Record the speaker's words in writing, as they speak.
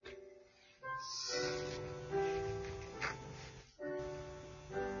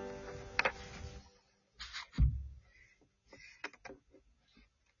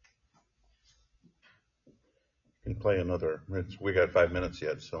play another. We got 5 minutes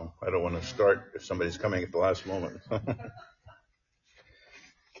yet, so I don't want to start if somebody's coming at the last moment.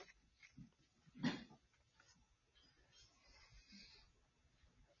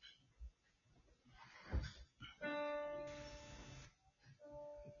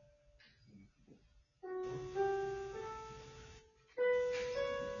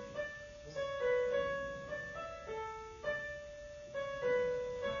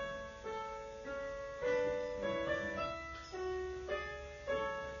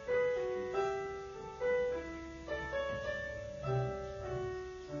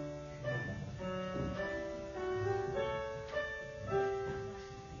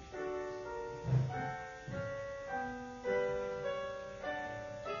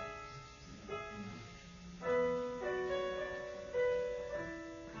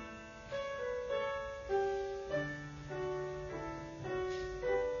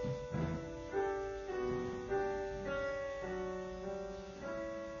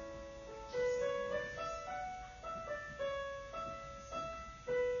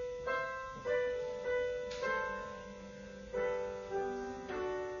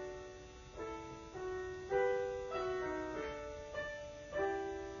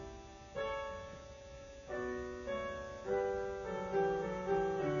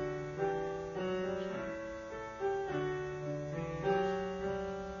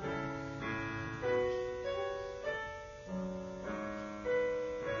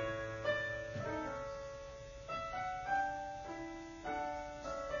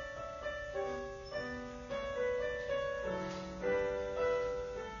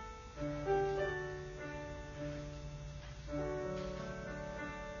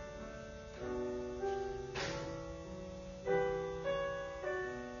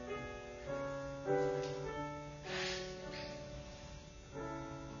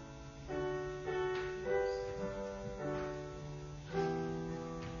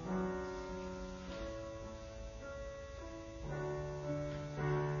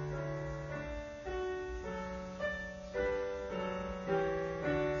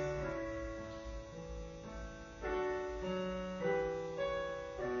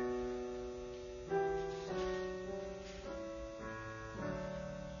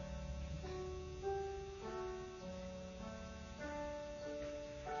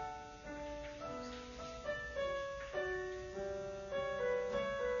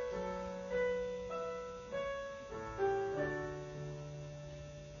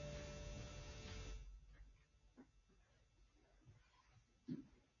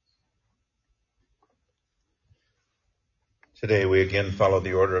 Today we again follow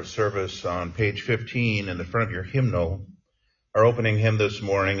the order of service on page 15 in the front of your hymnal. Our opening hymn this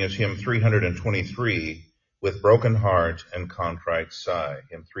morning is hymn 323, With Broken Heart and Contrite Sigh,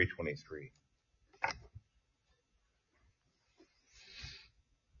 hymn 323.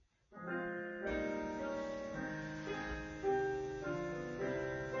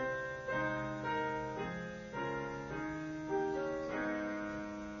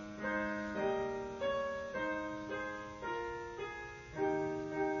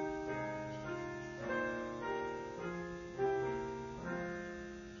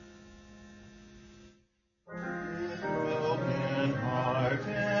 Broken heart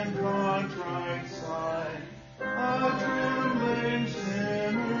and contrite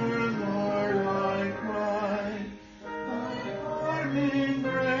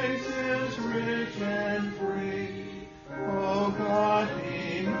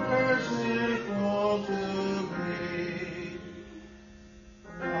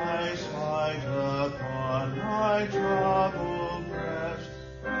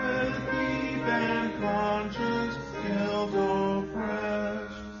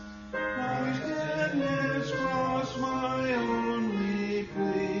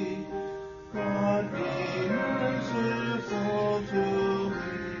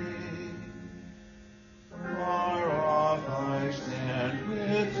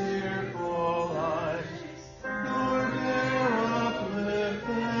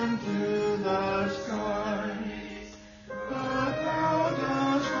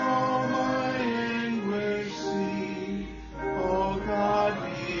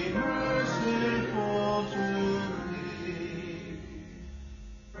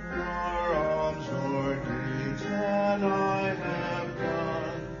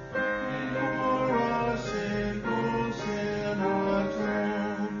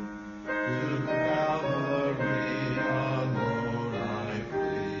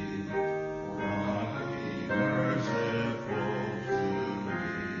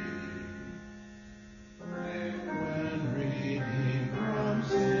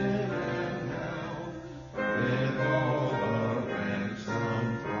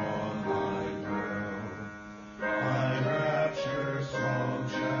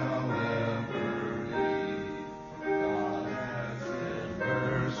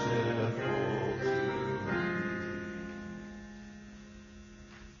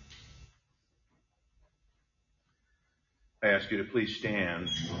I ask you to please stand.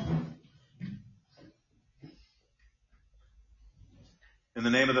 In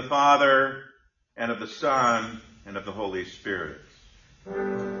the name of the Father, and of the Son, and of the Holy Spirit.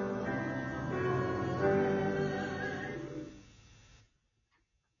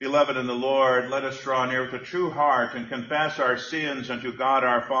 Beloved in the Lord, let us draw near with a true heart and confess our sins unto God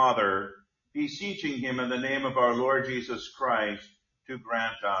our Father, beseeching him in the name of our Lord Jesus Christ to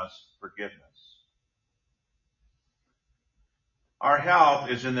grant us forgiveness. Our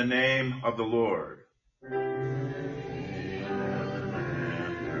help is in the name of the Lord.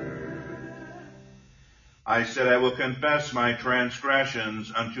 I said, I will confess my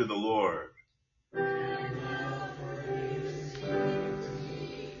transgressions unto the Lord.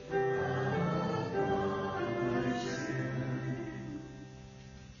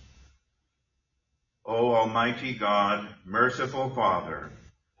 O Almighty God, merciful Father,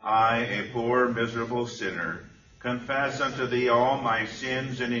 I, a poor, miserable sinner, confess unto thee all my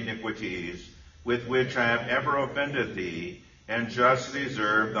sins and iniquities, with which I have ever offended thee, and justly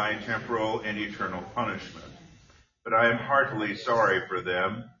deserve thy temporal and eternal punishment. But I am heartily sorry for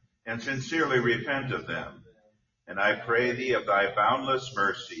them, and sincerely repent of them. And I pray thee of thy boundless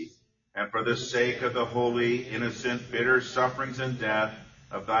mercy, and for the sake of the holy, innocent, bitter sufferings and death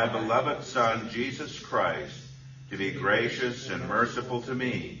of thy beloved Son, Jesus Christ, to be gracious and merciful to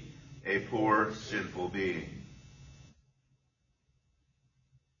me, a poor, sinful being.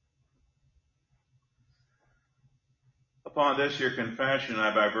 Upon this your confession,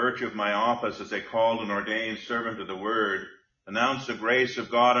 I, by virtue of my office as a called and ordained servant of the word, announce the grace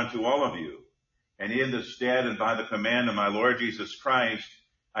of God unto all of you. And in the stead and by the command of my Lord Jesus Christ,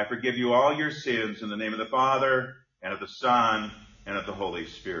 I forgive you all your sins in the name of the Father, and of the Son, and of the Holy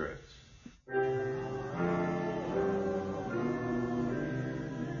Spirit.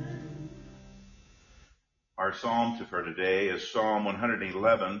 Our psalm for today is Psalm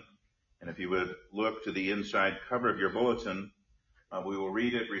 111. And if you would look to the inside cover of your bulletin, we will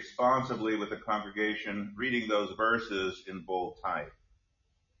read it responsively with the congregation, reading those verses in bold type.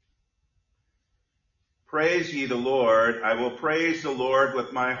 Praise ye the Lord. I will praise the Lord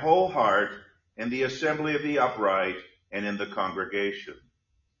with my whole heart in the assembly of the upright and in the congregation.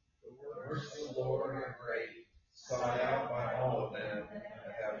 The works of the Lord are great, sought out by all of them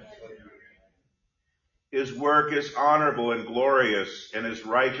that have pleasure. His work is honorable and glorious, and his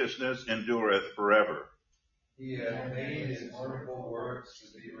righteousness endureth forever. He hath made his wonderful works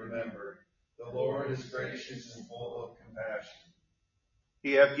to be remembered. The Lord is gracious and full of compassion.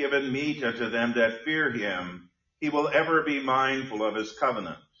 He hath given meat unto them that fear him. He will ever be mindful of his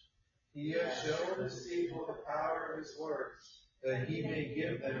covenant. He hath shown his people the power of his works, that he may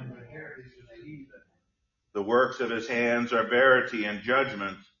give them the heritage of the heathen. The works of his hands are verity and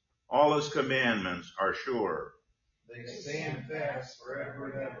judgment. All his commandments are sure. They stand fast forever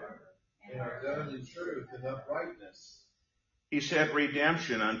and ever, and are done in truth and uprightness. He sent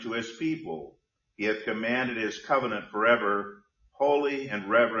redemption unto his people. He hath commanded his covenant forever. Holy and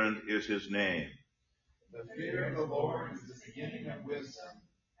reverend is his name. The fear of the Lord is the beginning of wisdom.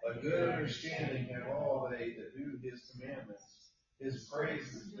 A good understanding have all they that do his commandments. His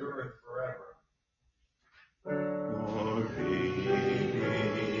praise endureth forever. Glory be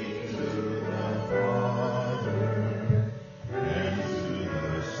to the Father, and to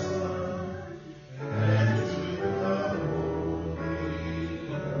the Son, and to the Holy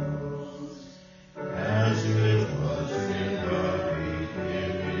Ghost, as it was in the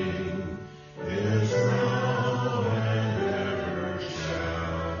beginning, is now, and ever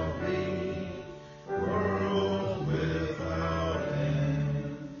shall be, world without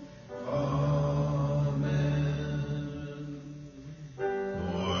end. Amen.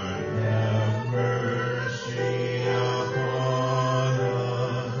 Lord, have mercy upon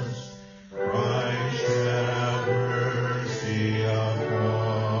us. Christ, have mercy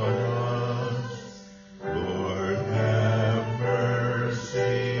upon us. Lord, have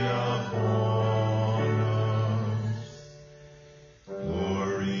mercy upon us.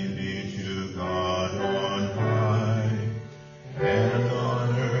 Glory be to God on high, and on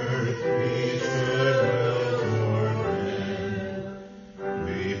earth peace, goodwill toward men.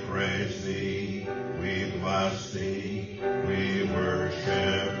 We praise thee, we bless thee, we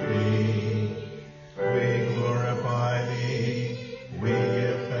worship thee, we glorify thee, we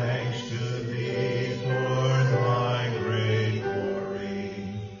give thanks to thee for thy great glory.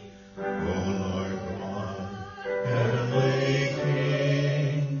 O Lord God, heavenly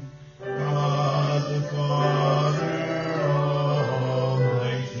King, God the Father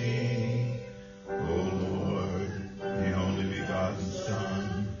Almighty, O Lord, the only begotten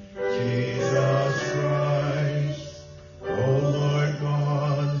Son, Jesus Christ,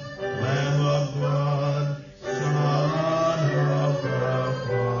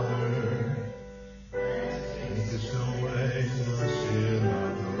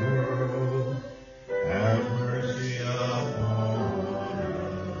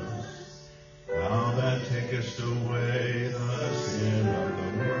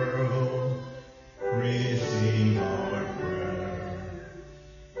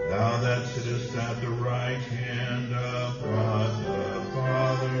 sittest at the right hand of God the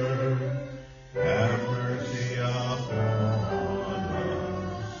Father, have mercy upon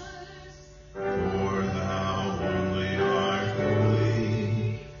us. For thou only art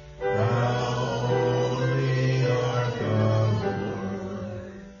holy, thou only art the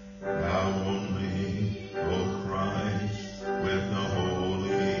Lord, thou only, O Christ, with the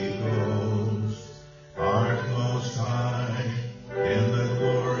Holy Ghost, art most high, in the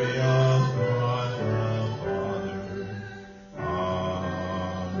glory of God the Father.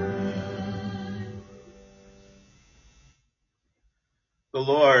 Amen. The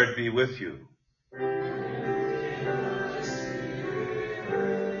Lord be with you.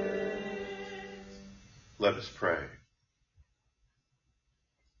 Let us pray.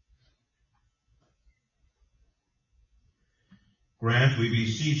 Grant, we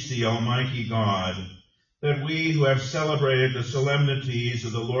beseech thee, Almighty God, that we who have celebrated the solemnities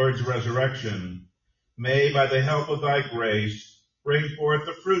of the Lord's resurrection may, by the help of thy grace, bring forth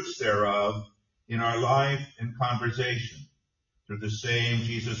the fruits thereof in our life and conversation. Through the same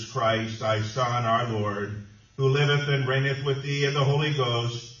Jesus Christ, thy Son, our Lord, who liveth and reigneth with thee in the Holy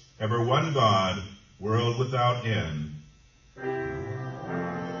Ghost, ever one God, world without end.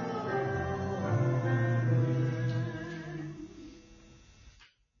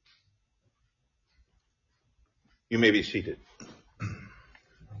 You may be seated.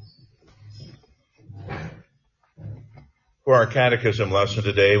 For our catechism lesson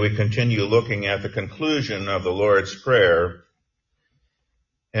today, we continue looking at the conclusion of the Lord's Prayer.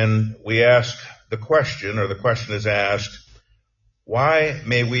 And we ask the question, or the question is asked, why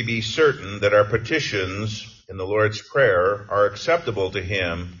may we be certain that our petitions in the Lord's Prayer are acceptable to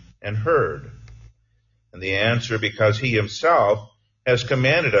him and heard? And the answer, because he himself has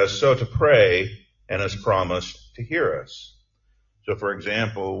commanded us so to pray and has promised to hear us. So, for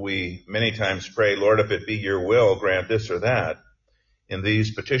example, we many times pray, Lord, if it be your will, grant this or that. In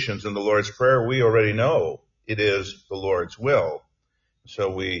these petitions in the Lord's Prayer, we already know it is the Lord's will.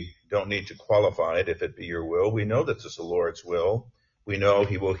 So we don't need to qualify it, if it be your will. We know that this is the Lord's will. We know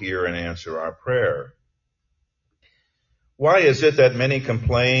he will hear and answer our prayer. Why is it that many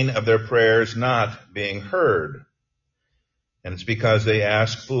complain of their prayers not being heard? And it's because they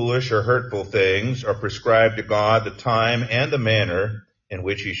ask foolish or hurtful things, or prescribe to God the time and the manner in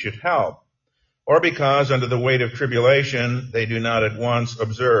which he should help, or because under the weight of tribulation they do not at once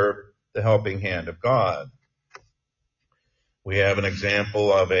observe the helping hand of God. We have an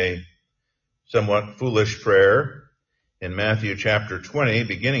example of a somewhat foolish prayer in Matthew chapter 20,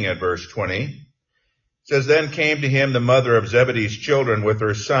 beginning at verse 20. It says, Then came to him the mother of Zebedee's children with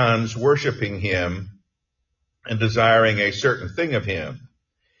her sons, worshiping him and desiring a certain thing of him.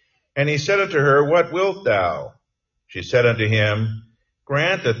 And he said unto her, What wilt thou? She said unto him,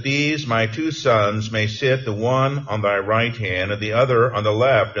 Grant that these my two sons may sit, the one on thy right hand and the other on the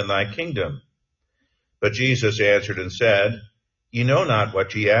left in thy kingdom. But Jesus answered and said, Ye know not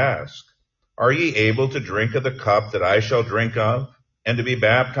what ye ask. Are ye able to drink of the cup that I shall drink of, and to be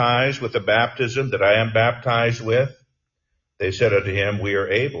baptized with the baptism that I am baptized with? They said unto him, We are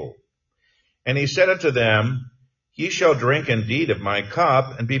able. And he said unto them, Ye shall drink indeed of my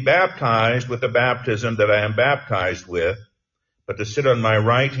cup, and be baptized with the baptism that I am baptized with, but to sit on my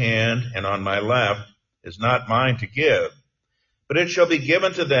right hand and on my left is not mine to give, but it shall be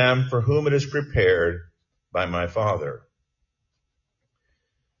given to them for whom it is prepared by my Father.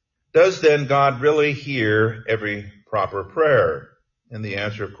 Does then God really hear every proper prayer? And the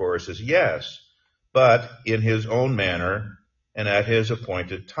answer, of course, is yes, but in his own manner and at his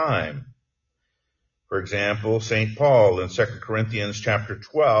appointed time. For example, St. Paul in 2 Corinthians chapter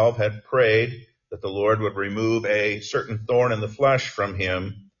 12 had prayed that the Lord would remove a certain thorn in the flesh from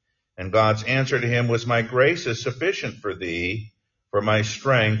him, and God's answer to him was, My grace is sufficient for thee, for my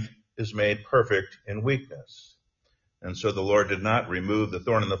strength is made perfect in weakness. And so the Lord did not remove the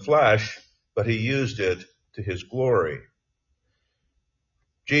thorn in the flesh, but he used it to his glory.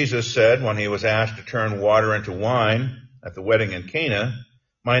 Jesus said when he was asked to turn water into wine at the wedding in Cana,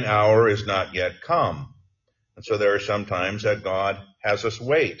 Mine hour is not yet come. And so there are some times that God has us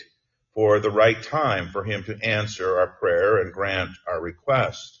wait for the right time for him to answer our prayer and grant our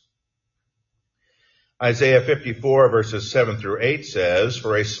request. Isaiah 54 verses 7 through 8 says,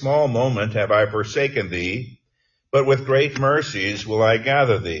 For a small moment have I forsaken thee, but with great mercies will I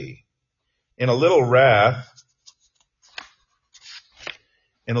gather thee. In a little wrath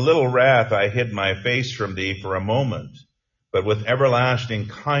I hid my face from thee for a moment. But with everlasting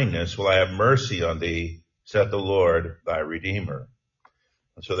kindness will I have mercy on thee, saith the Lord thy Redeemer.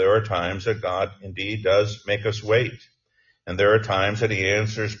 And so there are times that God indeed does make us wait. And there are times that he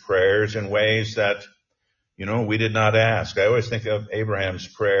answers prayers in ways that, we did not ask. I always think of Abraham's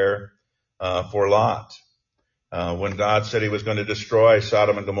prayer for Lot. When God said he was going to destroy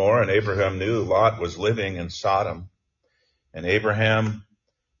Sodom and Gomorrah, and Abraham knew Lot was living in Sodom. And Abraham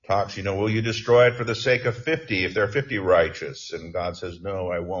talks, will you destroy it for the sake of 50, if there are 50 righteous? And God says, no,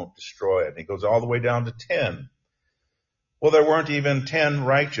 I won't destroy it. And he goes all the way down to 10. Well, there weren't even 10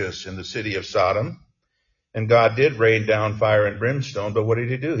 righteous in the city of Sodom. And God did rain down fire and brimstone, but what did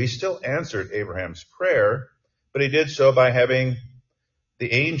he do? He still answered Abraham's prayer, but he did so by having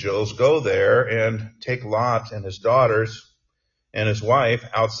the angels go there and take Lot and his daughters and his wife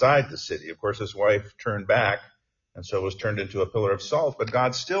outside the city. Of course, his wife turned back, and so was turned into a pillar of salt. But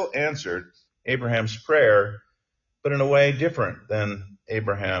God still answered Abraham's prayer, but in a way different than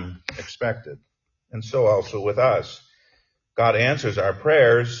Abraham expected. And so also with us. God answers our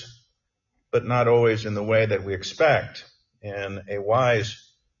prayers, but not always in the way that we expect. And a wise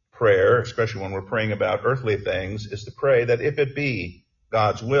prayer, especially when we're praying about earthly things, is to pray that if it be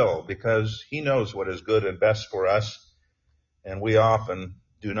God's will, because he knows what is good and best for us, and we often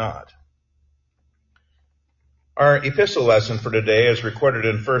do not. Our epistle lesson for today is recorded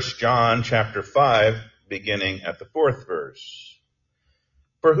in 1 John chapter 5, beginning at the 4th verse.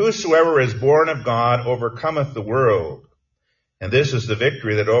 For whosoever is born of God overcometh the world. And this is the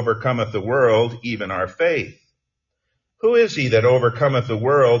victory that overcometh the world, even our faith. Who is he that overcometh the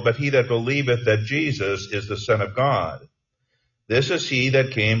world, but he that believeth that Jesus is the Son of God? This is he that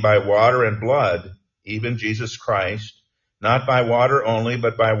came by water and blood, even Jesus Christ, not by water only,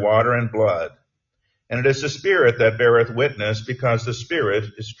 but by water and blood. And it is the Spirit that beareth witness, because the Spirit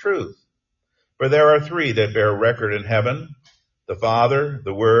is truth. For there are three that bear record in heaven, the Father,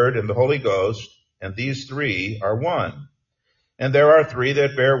 the Word, and the Holy Ghost, and these three are one. And there are three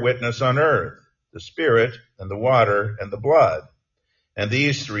that bear witness on earth, the Spirit, and the water, and the blood. And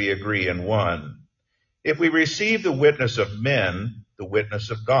these three agree in one. If we receive the witness of men, the witness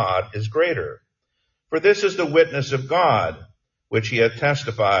of God is greater. For this is the witness of God, which he hath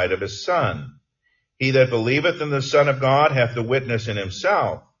testified of his Son. He that believeth in the Son of God hath the witness in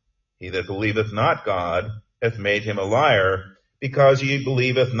himself. He that believeth not God hath made him a liar, because he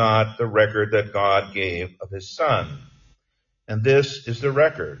believeth not the record that God gave of his Son. And this is the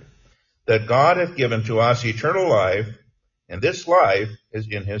record, that God hath given to us eternal life, and this life is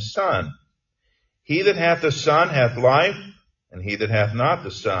in his Son. He that hath the Son hath life, and he that hath not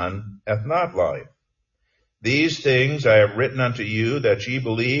the Son hath not life. These things I have written unto you, that ye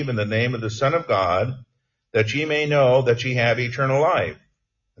believe in the name of the Son of God, that ye may know that ye have eternal life,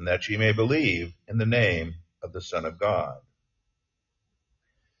 and that ye may believe in the name of the Son of God.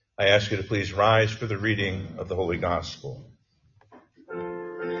 I ask you to please rise for the reading of the Holy Gospel.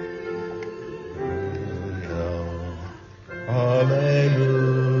 Alleluia,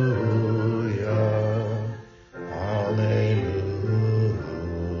 alleluia.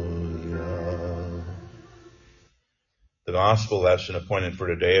 The gospel lesson appointed for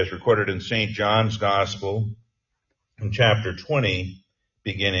today is recorded in St. John's Gospel in chapter 20,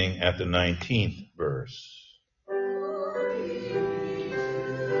 beginning at the 19th verse.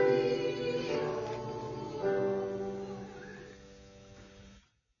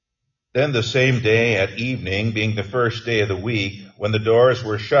 Then the same day at evening, being the first day of the week, when the doors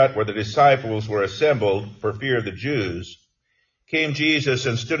were shut where the disciples were assembled for fear of the Jews, came Jesus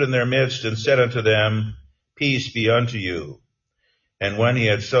and stood in their midst and said unto them, Peace be unto you. And when he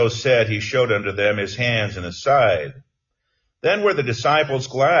had so said, he showed unto them his hands and his side. Then were the disciples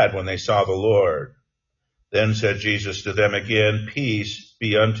glad when they saw the Lord. Then said Jesus to them again, Peace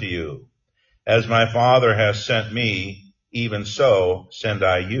be unto you. As my Father hath sent me, even so send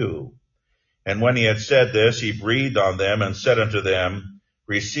I you. And when he had said this, he breathed on them and said unto them,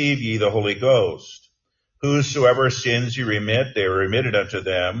 Receive ye the Holy Ghost. Whosoever sins ye remit, they are remitted unto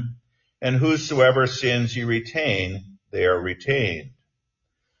them. And whosoever sins ye retain, they are retained.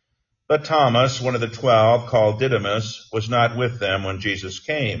 But Thomas, one of the 12, called Didymus, was not with them when Jesus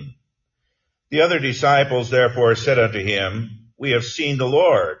came. The other disciples therefore said unto him, We have seen the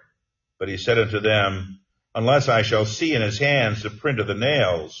Lord. But he said unto them, Unless I shall see in his hands the print of the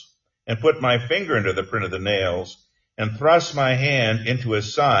nails, and put my finger into the print of the nails, and thrust my hand into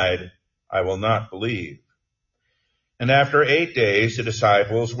his side, I will not believe. And after 8 days the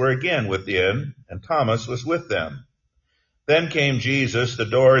disciples were again within, and Thomas was with them. Then came Jesus, the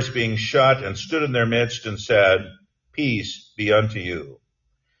doors being shut, and stood in their midst, and said, Peace be unto you.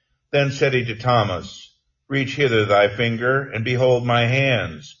 Then said he to Thomas, Reach hither thy finger, and behold my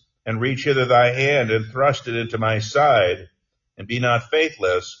hands, and reach hither thy hand, and thrust it into my side, and be not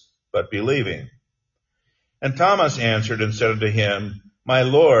faithless, but believing. And Thomas answered and said unto him, My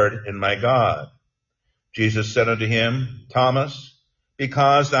Lord and my God. Jesus said unto him, Thomas,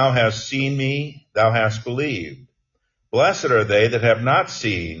 because thou hast seen me, thou hast believed. Blessed are they that have not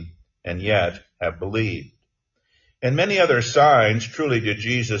seen, and yet have believed. And many other signs truly did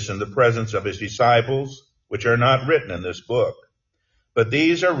Jesus in the presence of his disciples, which are not written in this book. But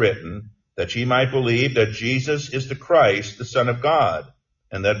these are written, that ye might believe that Jesus is the Christ, the Son of God,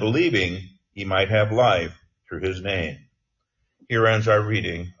 and that believing ye might have life through his name. Here ends our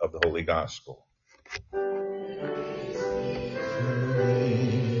reading of the Holy Gospel.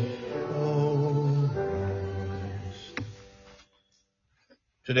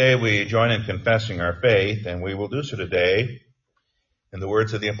 Today we join in confessing our faith, and we will do so today in the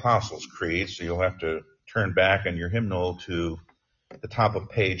words of the Apostles' Creed, so you'll have to turn back in your hymnal to the top of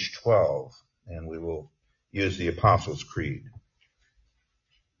page 12, and we will use the Apostles' Creed.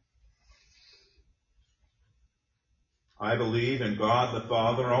 I believe in God the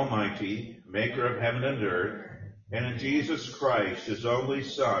Father Almighty, maker of heaven and earth, and in Jesus Christ, his only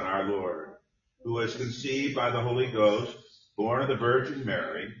Son, our Lord, who was conceived by the Holy Ghost, born of the Virgin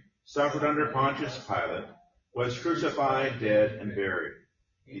Mary, suffered under Pontius Pilate, was crucified, dead, and buried.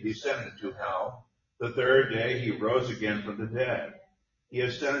 He descended to hell. The third day he rose again from the dead. He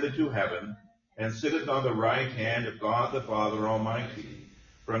ascended into heaven, and sitteth on the right hand of God the Father Almighty.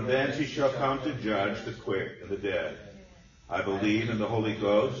 From thence he shall come to judge the quick and the dead. I believe in the Holy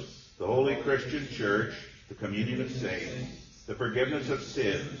Ghost, the holy Christian church, the communion of saints, the forgiveness of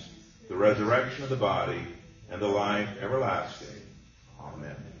sins, the resurrection of the body, and the life everlasting.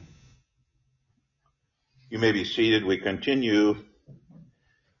 Amen. You may be seated. We continue.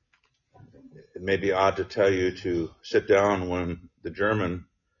 It may be odd to tell you to sit down when the German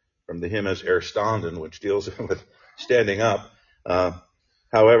from the hymn is Erstanden, which deals with standing up.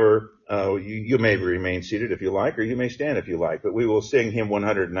 However, you may remain seated if you like, or you may stand if you like. But we will sing hymn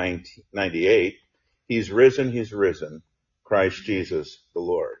 198. He's risen, Christ Jesus the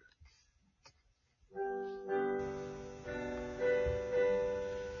Lord.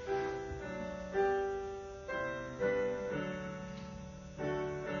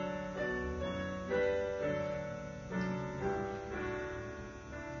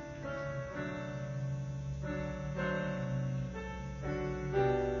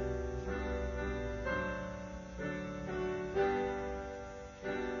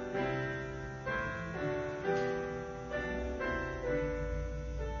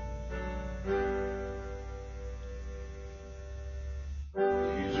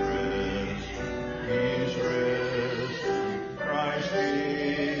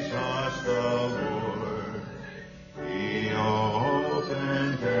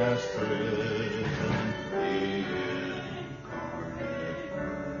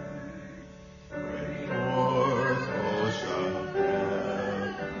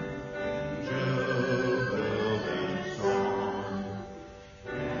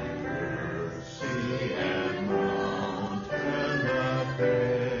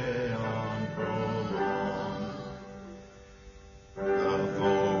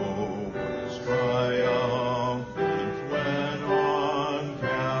 Triumphant when on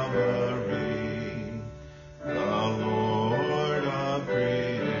Calvary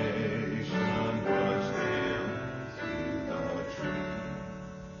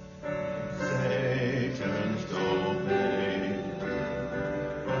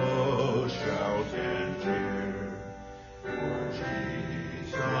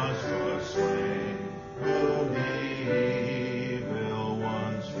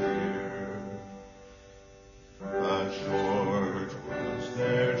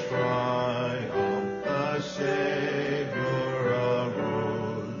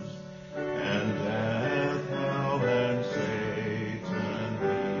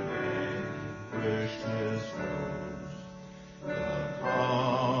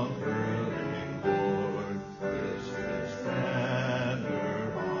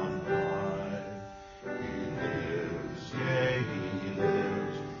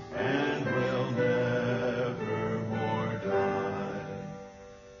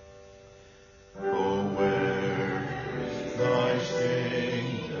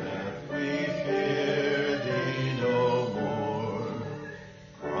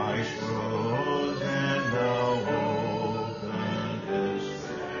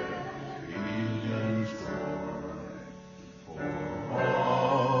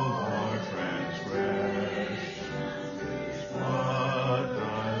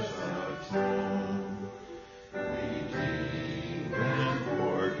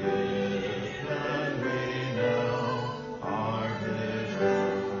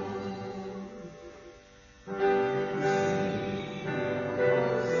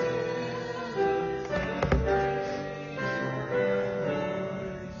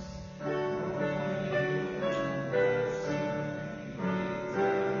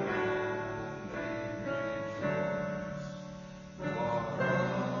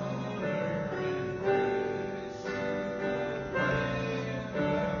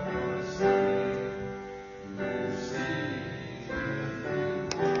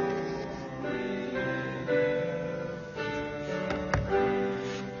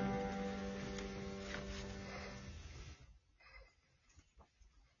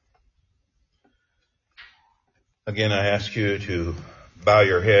Again, I ask you to bow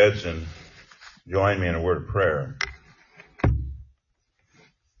your heads and join me in a word of prayer.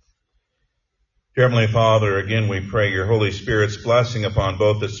 Dear Heavenly Father, again we pray your Holy Spirit's blessing upon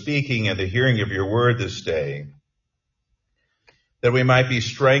both the speaking and the hearing of your word this day, that we might be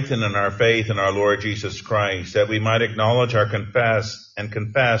strengthened in our faith in our Lord Jesus Christ, that we might acknowledge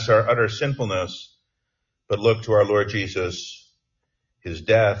confess our utter sinfulness, but look to our Lord Jesus, his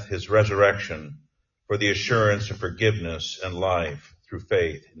death, his resurrection, for the assurance of forgiveness and life through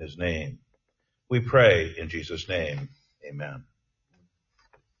faith in his name. We pray in Jesus' name. Amen.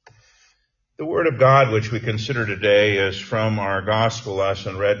 The word of God which we consider today is from our gospel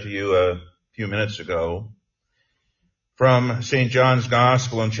lesson read to you a few minutes ago, from St. John's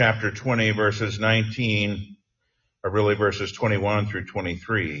Gospel in chapter 20, verses 19, or really verses 21 through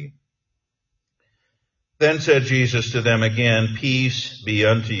 23. Then said Jesus to them again, "Peace be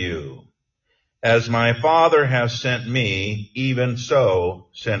unto you. As my Father has sent me, even so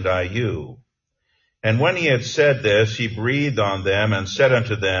send I you." And when he had said this, he breathed on them and said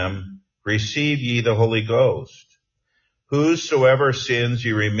unto them, "Receive ye the Holy Ghost. Whosoever sins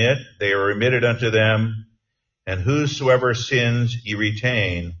ye remit, they are remitted unto them, and whosoever sins ye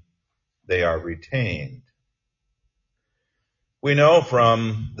retain, they are retained." We know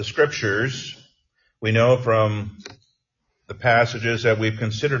from the scriptures, we know from the passages that we've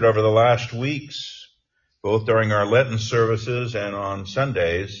considered over the last weeks, both during our Lenten services and on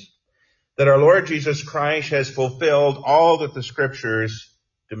Sundays, that our Lord Jesus Christ has fulfilled all that the scriptures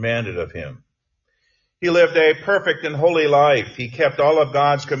demanded of him. He lived a perfect and holy life. He kept all of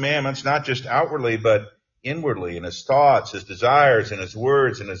God's commandments, not just outwardly, but inwardly, in his thoughts, his desires, in his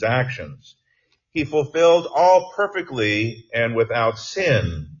words, and his actions. He fulfilled all perfectly and without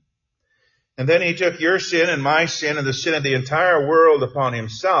sin. And then he took your sin and my sin and the sin of the entire world upon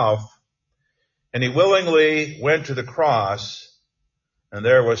himself, and he willingly went to the cross, and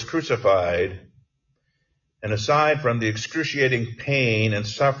there was crucified. And aside from the excruciating pain and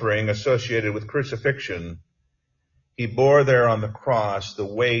suffering associated with crucifixion, he bore there on the cross the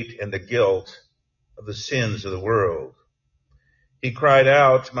weight and the guilt of the sins of the world. He cried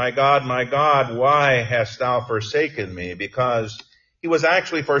out, my God, why hast thou forsaken me?" Because he was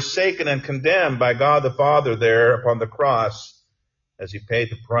actually forsaken and condemned by God the Father there upon the cross as he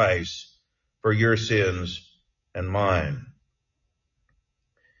paid the price for your sins and mine.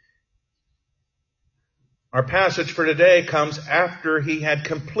 Our passage for today comes after he had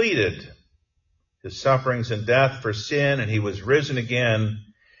completed his sufferings and death for sin, and he was risen again,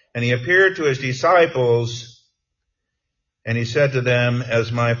 and he appeared to his disciples, and he said to them,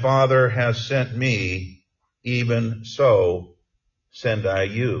 "As my Father has sent me, even so send I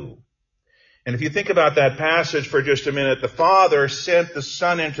you." And if you think about that passage for just a minute, the Father sent the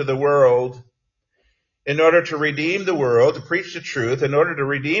Son into the world in order to redeem the world, to preach the truth, in order to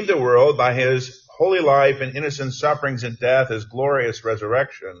redeem the world by his holy life and innocent sufferings and death, his glorious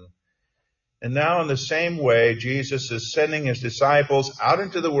resurrection. And now in the same way, Jesus is sending his disciples out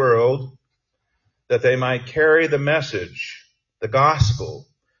into the world that they might carry the message, the gospel,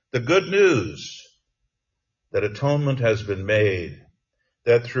 the good news that atonement has been made,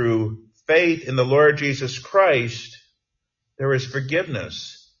 that through faith in the Lord Jesus Christ, there is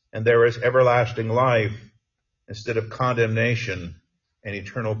forgiveness and there is everlasting life instead of condemnation and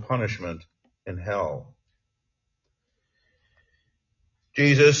eternal punishment in hell.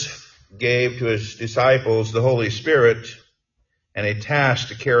 Jesus gave to his disciples the Holy Spirit and a task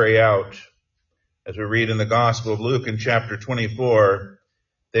to carry out. As we read in the Gospel of Luke in chapter 24,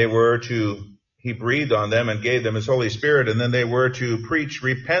 he breathed on them and gave them his Holy Spirit, and then they were to preach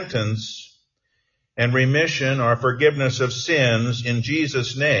repentance and remission or forgiveness of sins in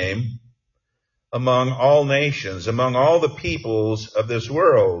Jesus' name among all nations, among all the peoples of this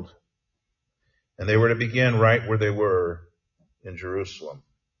world. And they were to begin right where they were in Jerusalem.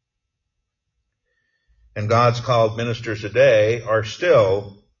 And God's called ministers today are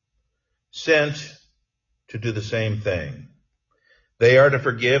still sent to do the same thing. They are to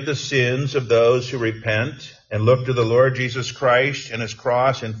forgive the sins of those who repent and look to the Lord Jesus Christ and his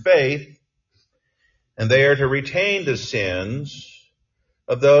cross in faith. And they are to retain the sins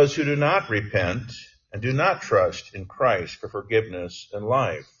of those who do not repent and do not trust in Christ for forgiveness and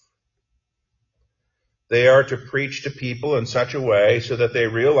life. They are to preach to people in such a way so that they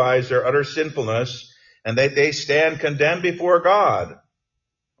realize their utter sinfulness and that they stand condemned before God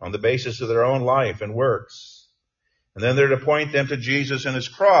on the basis of their own life and works. And then they're to point them to Jesus and his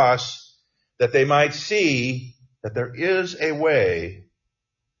cross that they might see that there is a way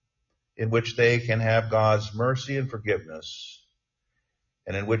in which they can have God's mercy and forgiveness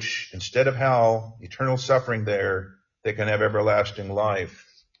and in which, instead of hell, eternal suffering there, they can have everlasting life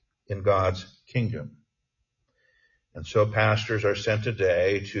in God's kingdom. And so pastors are sent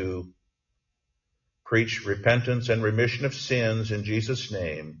today to preach repentance and remission of sins in Jesus'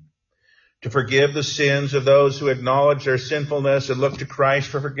 name, to forgive the sins of those who acknowledge their sinfulness and look to Christ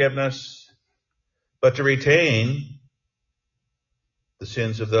for forgiveness, but to retain the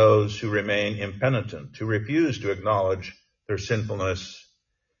sins of those who remain impenitent, who refuse to acknowledge their sinfulness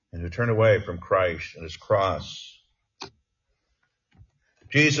and who turn away from Christ and his cross.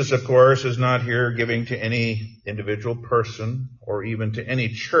 Jesus, of course, is not here giving to any individual person or even to any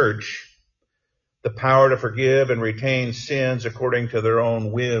church the power to forgive and retain sins according to their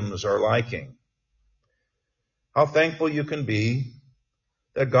own whims or liking. How thankful you can be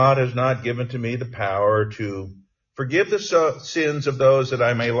that God has not given to me the power to forgive the sins of those that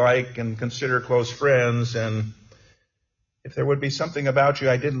I may like and consider close friends. And if there would be something about you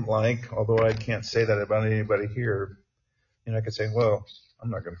I didn't like, although I can't say that about anybody here, I could say, well, I'm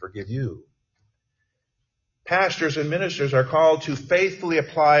not going to forgive you. Pastors and ministers are called to faithfully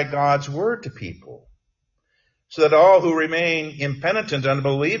apply God's word to people, so that all who remain impenitent and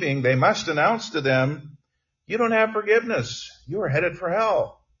unbelieving, they must announce to them, you don't have forgiveness. You are headed for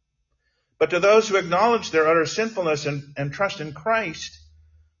hell. But to those who acknowledge their utter sinfulness and trust in Christ,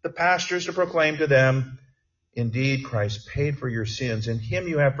 the pastors to proclaim to them, indeed, Christ paid for your sins. In him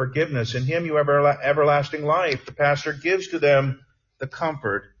you have forgiveness. In him you have everlasting life. The pastor gives to them the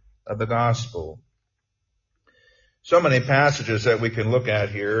comfort of the gospel. So many passages that we can look at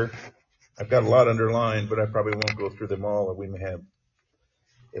here. I've got a lot underlined, but I probably won't go through them all, or we may have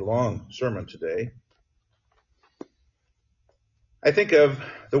a long sermon today. I think of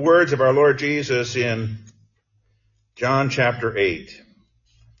the words of our Lord Jesus in John chapter 8.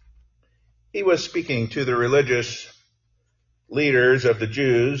 He was speaking to the religious leaders of the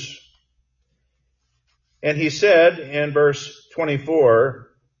Jews, and he said in verse 24,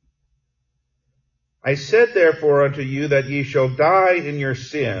 I said therefore unto you that ye shall die in your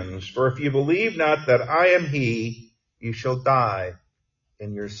sins, for if you believe not that I am he, ye shall die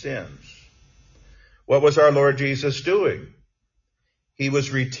in your sins. What was our Lord Jesus doing? He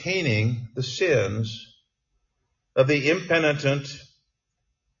was retaining the sins of the impenitent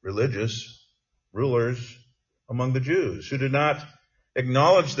religious rulers among the Jews who did not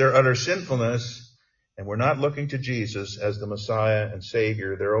acknowledge their utter sinfulness and were not looking to Jesus as the Messiah and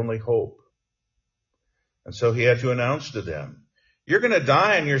Savior, their only hope. And so he had to announce to them, you're going to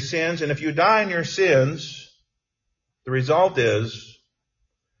die in your sins, and if you die in your sins, the result is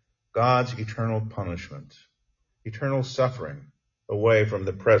God's eternal punishment, eternal suffering away from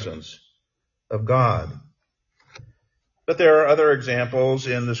the presence of God. But there are other examples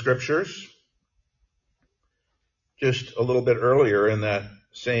in the scriptures. Just a little bit earlier in that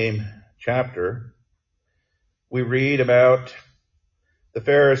same chapter, we read about the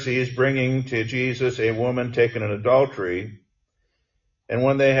Pharisees bringing to Jesus a woman taken in adultery. And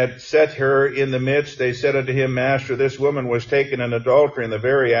when they had set her in the midst, they said unto him, Master, this woman was taken in adultery in the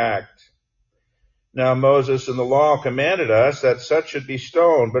very act. Now Moses in the law commanded us that such should be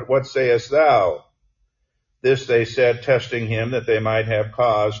stoned, but what sayest thou? This they said, testing him, that they might have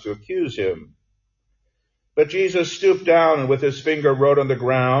cause to accuse him. But Jesus stooped down and with his finger wrote on the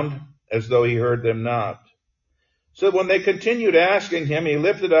ground, as though he heard them not. So when they continued asking him, he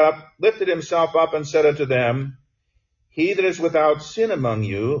lifted himself up and said unto them, He that is without sin among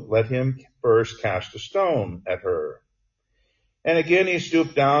you, let him first cast a stone at her. And again he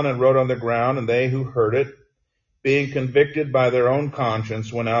stooped down and wrote on the ground, and they who heard it, being convicted by their own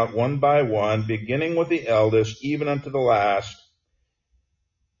conscience, went out one by one, beginning with the eldest, even unto the last.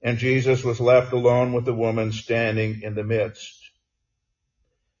 And Jesus was left alone with the woman standing in the midst.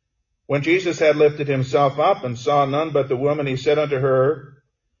 When Jesus had lifted himself up and saw none but the woman, he said unto her,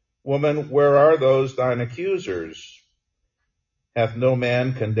 Woman, where are those thine accusers? Hath no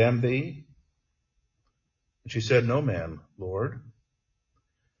man condemned thee? And she said, No man, Lord.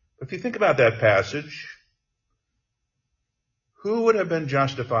 But if you think about that passage, who would have been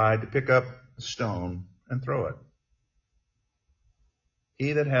justified to pick up a stone and throw it?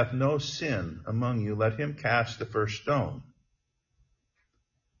 He that hath no sin among you, let him cast the first stone.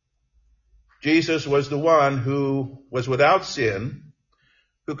 Jesus was the one who was without sin,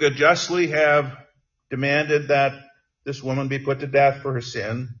 who could justly have demanded that this woman be put to death for her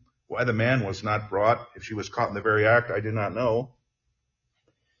sin. Why the man was not brought, if she was caught in the very act, I do not know.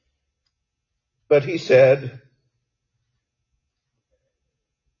 But he said,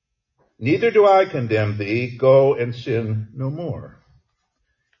 Neither do I condemn thee, go and sin no more.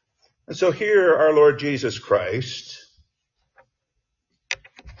 And so here our Lord Jesus Christ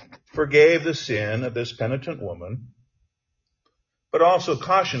forgave the sin of this penitent woman, but also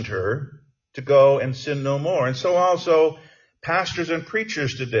cautioned her to go and sin no more. And so also pastors and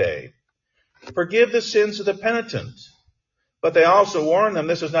preachers today forgive the sins of the penitent, but they also warn them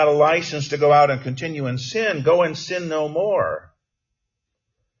this is not a license to go out and continue in sin. Go and sin no more.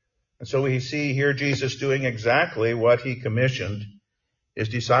 And so we see here Jesus doing exactly what he commissioned his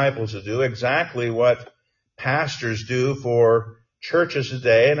disciples to do, exactly what pastors do for churches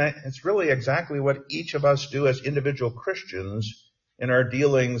today, and it's really exactly what each of us do as individual Christians in our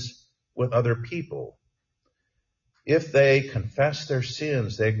dealings with other people. If they confess their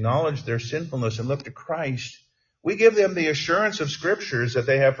sins, they acknowledge their sinfulness and look to Christ, we give them the assurance of Scriptures that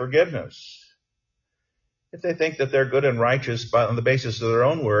they have forgiveness. If they think that they're good and righteous on the basis of their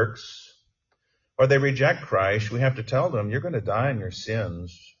own works, or they reject Christ, we have to tell them, you're going to die in your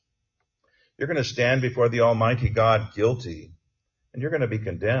sins. You're going to stand before the Almighty God guilty, and you're going to be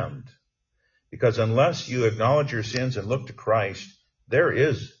condemned. Because unless you acknowledge your sins and look to Christ, there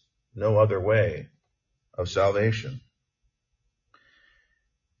is no other way of salvation.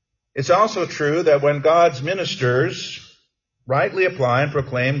 It's also true that when God's ministers rightly apply and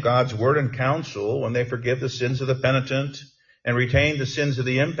proclaim God's word and counsel, when they forgive the sins of the penitent and retain the sins of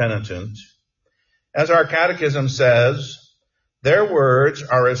the impenitent, as our catechism says, their words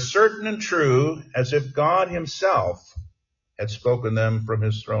are as certain and true as if God himself had spoken them from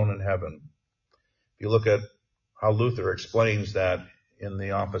his throne in heaven. If you look at how Luther explains that in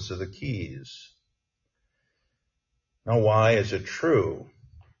the Office of the Keys. Now, why is it true?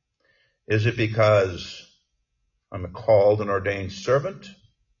 Is it because I'm a called and ordained servant?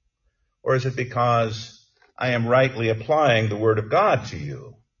 Or is it because I am rightly applying the Word of God to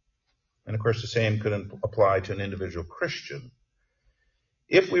you? And of course, the same could apply to an individual Christian.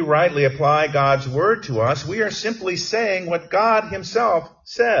 If we rightly apply God's Word to us, we are simply saying what God himself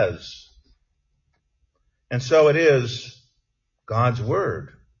says. And so it is God's Word,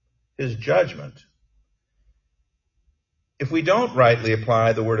 his judgment. If we don't rightly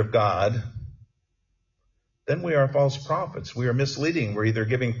apply the Word of God, then we are false prophets. We are misleading. We're either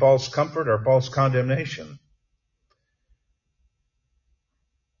giving false comfort or false condemnation.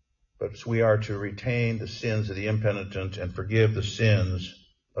 But we are to retain the sins of the impenitent and forgive the sins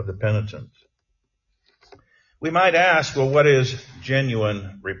of the penitent. We might ask, well, what is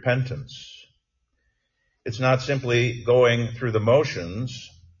genuine repentance? It's not simply going through the motions,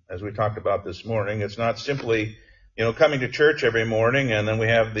 as we talked about this morning. It's not simply, coming to church every morning and then we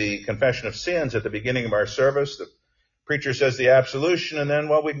have the confession of sins at the beginning of our service. The preacher says the absolution and then,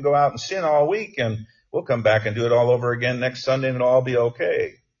 we can go out and sin all week and we'll come back and do it all over again next Sunday and it'll all be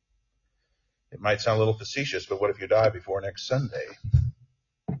okay. It might sound a little facetious, but what if you die before next Sunday?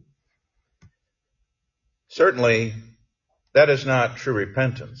 Certainly, that is not true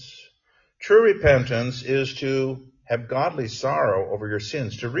repentance. True repentance is to have godly sorrow over your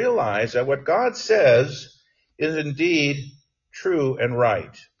sins, to realize that what God says is indeed true and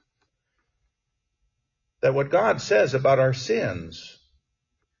right. That what God says about our sins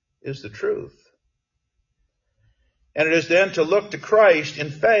is the truth. And it is then to look to Christ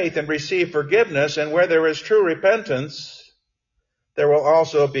in faith and receive forgiveness, and where there is true repentance, there will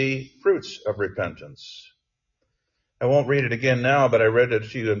also be fruits of repentance. I won't read it again now, but I read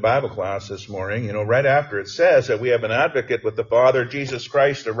it to you in Bible class this morning. Right after it says that we have an advocate with the Father, Jesus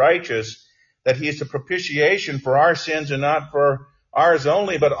Christ the righteous, that he is the propitiation for our sins and not for ours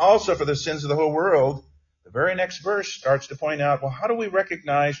only, but also for the sins of the whole world. The very next verse starts to point out, how do we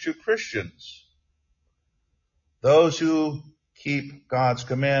recognize true Christians? Those who keep God's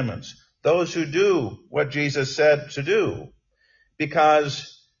commandments. Those who do what Jesus said to do.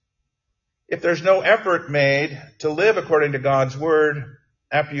 Because if there's no effort made to live according to God's word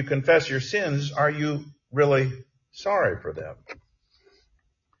after you confess your sins, are you really sorry for them?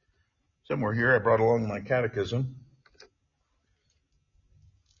 Somewhere here I brought along my catechism,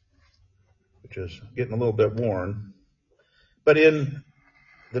 which is getting a little bit worn. But in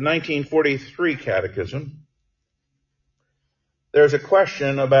the 1943 catechism, there's a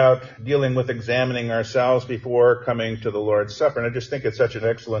question about dealing with examining ourselves before coming to the Lord's Supper, and I just think it's such an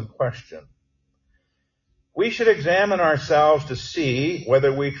excellent question. We should examine ourselves to see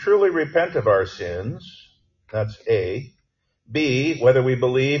whether we truly repent of our sins. That's A. B, whether we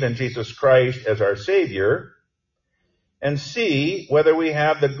believe in Jesus Christ as our Savior. And C, whether we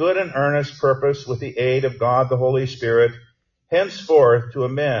have the good and earnest purpose with the aid of God the Holy Spirit henceforth to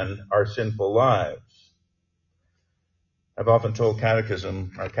amend our sinful lives. I've often told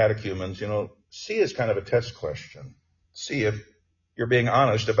catechumens, C is kind of a test question. See if you're being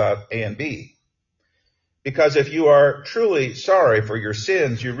honest about A and B. Because if you are truly sorry for your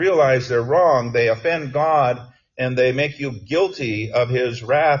sins, you realize they're wrong, they offend God, and they make you guilty of his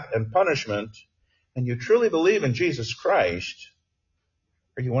wrath and punishment, and you truly believe in Jesus Christ,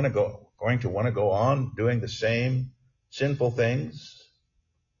 are you going to want to go on doing the same sinful things?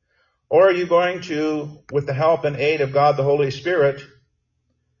 Or are you going to, with the help and aid of God the Holy Spirit,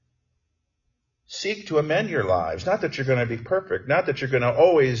 seek to amend your lives? Not that you're going to be perfect, not that you're going to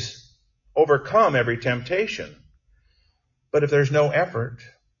always overcome every temptation. But if there's no effort,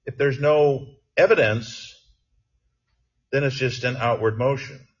 if there's no evidence, then it's just an outward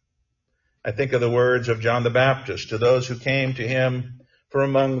motion. I think of the words of John the Baptist to those who came to him from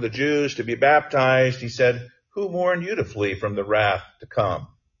among the Jews to be baptized. He said, "Who warned you to flee from the wrath to come?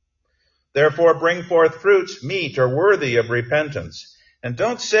 Therefore bring forth fruits meet or worthy of repentance. And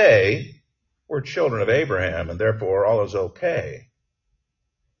don't say, we're children of Abraham and therefore all is okay."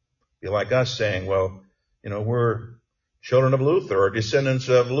 Be like us saying, well, we're children of Luther or descendants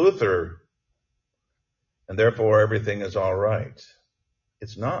of Luther, and therefore everything is all right.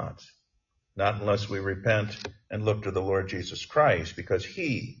 It's not. Not unless we repent and look to the Lord Jesus Christ, because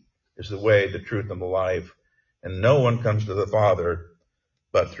he is the way, the truth, and the life, and no one comes to the Father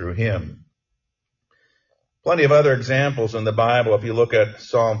but through him. Plenty of other examples in the Bible. If you look at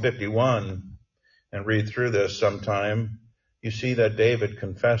Psalm 51 and read through this sometime, you see that David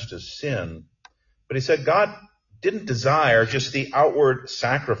confessed his sin. But he said God didn't desire just the outward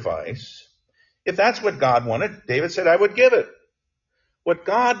sacrifice. If that's what God wanted, David said, I would give it. What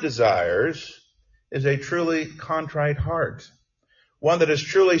God desires is a truly contrite heart, one that is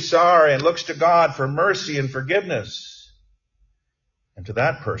truly sorry and looks to God for mercy and forgiveness. And to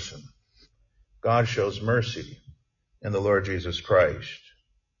that person, God shows mercy in the Lord Jesus Christ.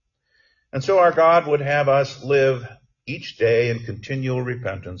 And so our God would have us live each day in continual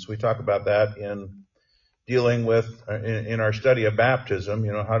repentance. We talk about that in dealing with, in our study of baptism.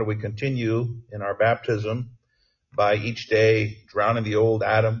 How do we continue in our baptism? By each day drowning the old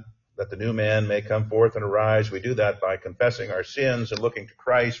Adam, that the new man may come forth and arise. We do that by confessing our sins and looking to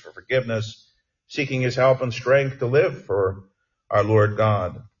Christ for forgiveness, seeking his help and strength to live for our Lord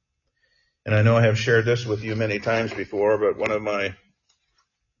God. And I know I have shared this with you many times before, but one of my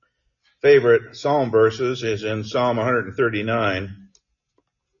favorite psalm verses is in Psalm 139,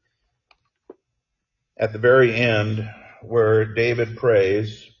 at the very end, where David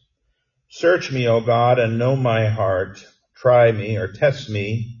prays, "Search me, O God, and know my heart. Try me or test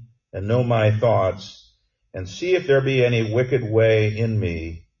me and know my thoughts, and see if there be any wicked way in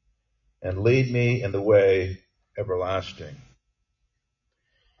me, and lead me in the way everlasting."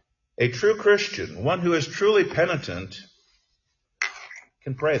 A true Christian, one who is truly penitent,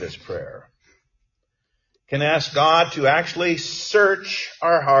 can pray this prayer, can ask God to actually search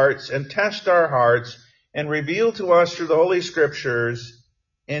our hearts and test our hearts and reveal to us through the Holy Scriptures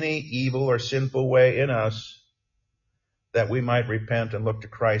any evil or sinful way in us, that we might repent and look to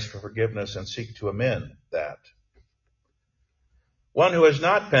Christ for forgiveness and seek to amend that. One who is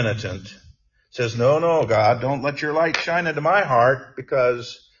not penitent says, no, God, don't let your light shine into my heart,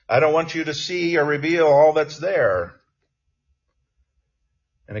 because I don't want you to see or reveal all that's there.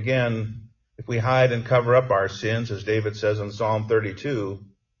 And again, if we hide and cover up our sins, as David says in Psalm 32,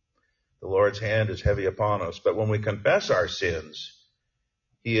 the Lord's hand is heavy upon us. But when we confess our sins,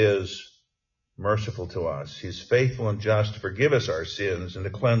 he is merciful to us. He's faithful and just to forgive us our sins and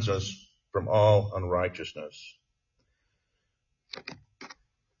to cleanse us from all unrighteousness.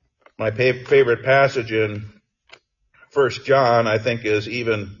 My favorite passage in 1 John, I think, is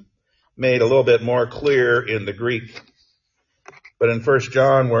even made a little bit more clear in the Greek. But in 1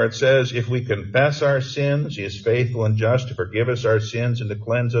 John, where it says, if we confess our sins, he is faithful and just to forgive us our sins and to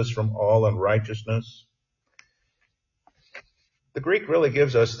cleanse us from all unrighteousness. The Greek really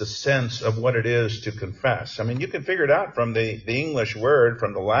gives us the sense of what it is to confess. I mean, you can figure it out from the English word,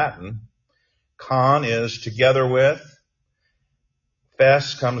 from the Latin. Con is together with.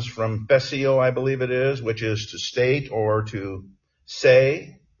 Fess comes from fessio, I believe it is, which is to state or to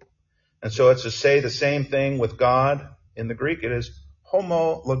say. And so it's to say the same thing with God. In the Greek, it is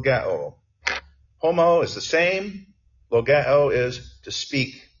homologeo. Homo is the same. Logeo is to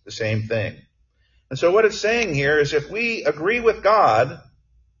speak the same thing. And so what it's saying here is, if we agree with God,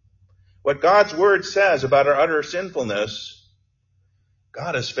 what God's word says about our utter sinfulness,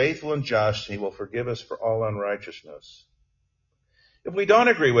 God is faithful and just. He will forgive us for all unrighteousness. If we don't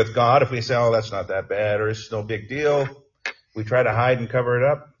agree with God, if we say, oh, that's not that bad, or it's no big deal, we try to hide and cover it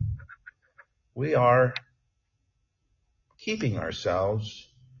up, we are keeping ourselves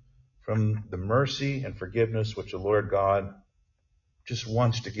from the mercy and forgiveness which the Lord God just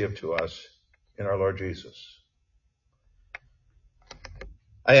wants to give to us in our Lord Jesus.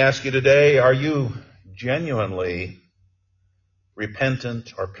 I ask you today, are you genuinely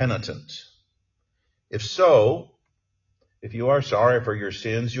repentant or penitent? If so, if you are sorry for your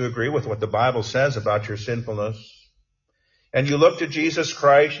sins, you agree with what the Bible says about your sinfulness, and you look to Jesus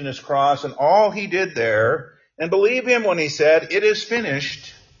Christ and his cross and all he did there, and believe him when he said, "It is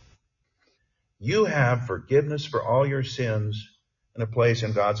finished," you have forgiveness for all your sins and a place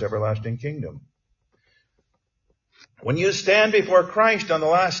in God's everlasting kingdom. When you stand before Christ on the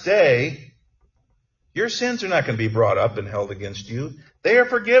last day, your sins are not going to be brought up and held against you. They are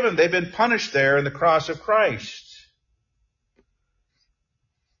forgiven. They've been punished there in the cross of Christ.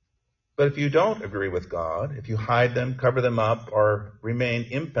 But if you don't agree with God, if you hide them, cover them up, or remain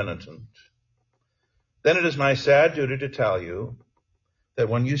impenitent, then it is my sad duty to tell you that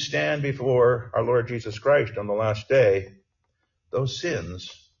when you stand before our Lord Jesus Christ on the last day, those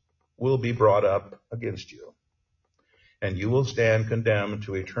sins will be brought up against you, and you will stand condemned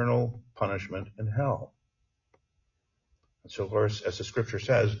to eternal punishment in hell. And so, of course, as the scripture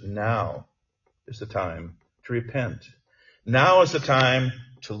says, now is the time to repent. Now is the time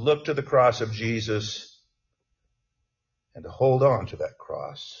to look to the cross of Jesus and to hold on to that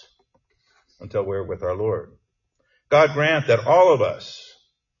cross until we're with our Lord. God grant that all of us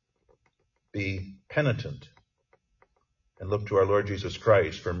be penitent and look to our Lord Jesus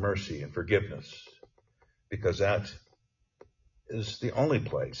Christ for mercy and forgiveness, because that is the only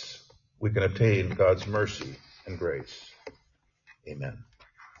place we can obtain God's mercy and grace. Amen.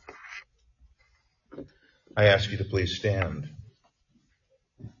 I ask you to please stand.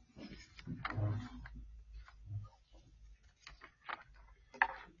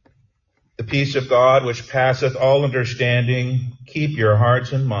 The peace of God, which passeth all understanding, keep your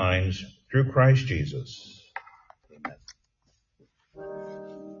hearts and minds through Christ Jesus. Amen.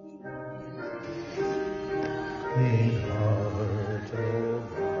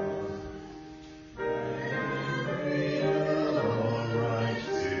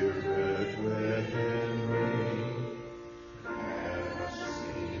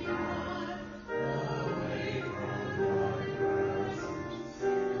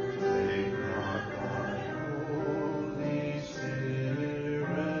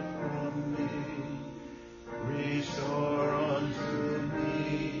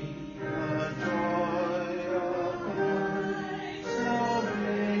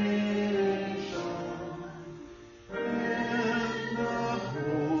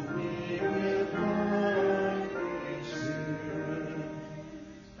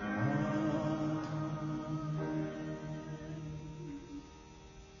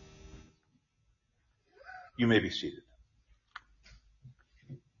 You may be seated.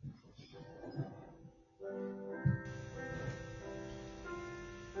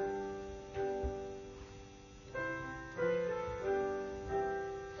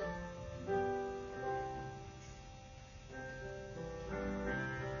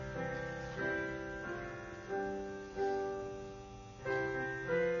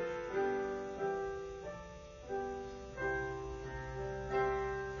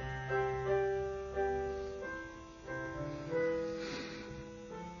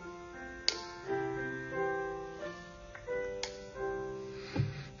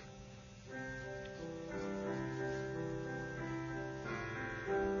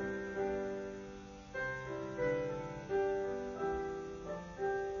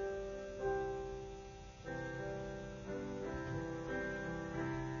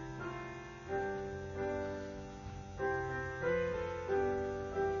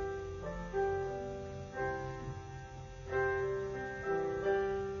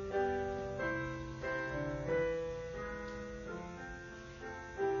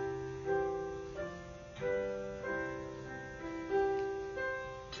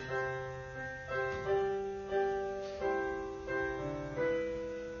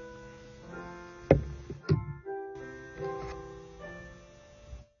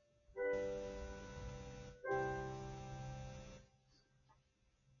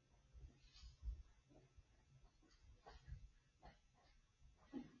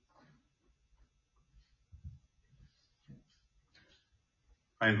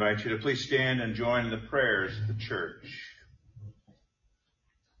 I invite you to please stand and join the prayers of the church.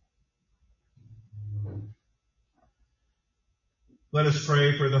 Let us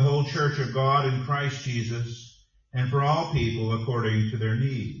pray for the whole church of God in Christ Jesus and for all people according to their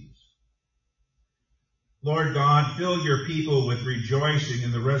needs. Lord God, fill your people with rejoicing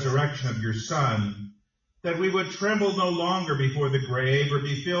in the resurrection of your Son, that we would tremble no longer before the grave or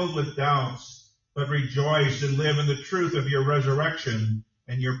be filled with doubts, but rejoice and live in the truth of your resurrection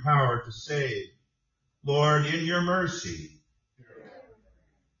and your power to save. Lord, in your mercy,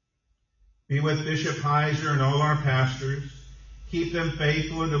 be with Bishop Heiser and all our pastors. Keep them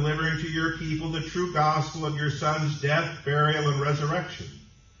faithful in delivering to your people the true gospel of your Son's death, burial, and resurrection.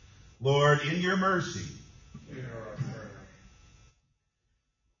 Lord, in your mercy,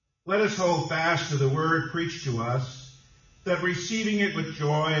 let us hold fast to the word preached to us, that receiving it with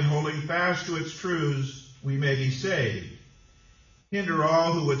joy and holding fast to its truths, we may be saved. Hinder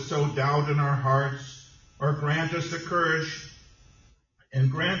all who would sow doubt in our hearts, or grant us the courage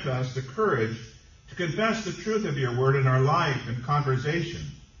to confess the truth of your word in our life and conversation.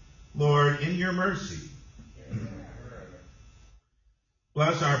 Lord, in your mercy.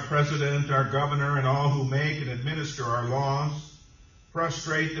 Bless our president, our governor, and all who make and administer our laws.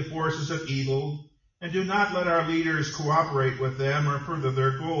 Frustrate the forces of evil, and do not let our leaders cooperate with them or further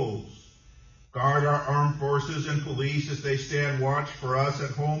their goals. Guard our armed forces and police as they stand watch for us at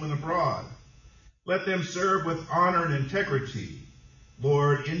home and abroad. Let them serve with honor and integrity.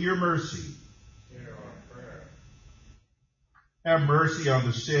 Lord, in your mercy. Hear our prayer. Have mercy on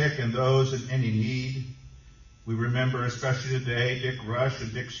the sick and those in any need. We remember especially today Dick Rush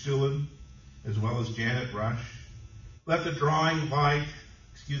and Dick Stulin, as well as Janet Rush. Let the dawning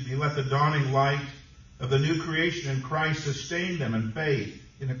light of the new creation in Christ sustain them in faith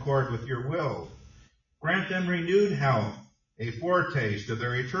in accord with your will. Grant them renewed health, a foretaste of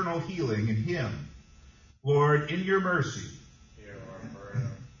their eternal healing in him. Lord, in your mercy. Hear our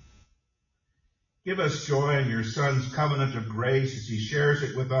prayer. Give us joy in your Son's covenant of grace as he shares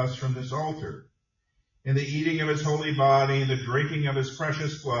it with us from this altar. In the eating of his holy body and the drinking of his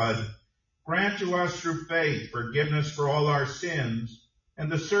precious blood, grant to us through faith forgiveness for all our sins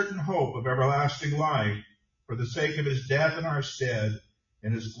and the certain hope of everlasting life for the sake of his death in our stead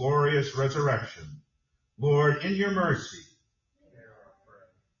and his glorious resurrection. Lord, in your mercy.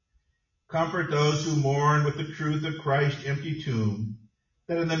 Comfort those who mourn with the truth of Christ's empty tomb,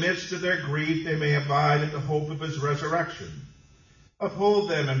 that in the midst of their grief they may abide in the hope of his resurrection. Uphold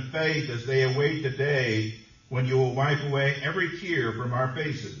them in faith as they await the day when you will wipe away every tear from our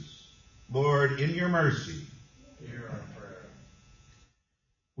faces. Lord, in your mercy. Hear our prayer.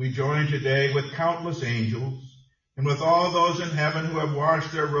 We join today with countless angels and with all those in heaven who have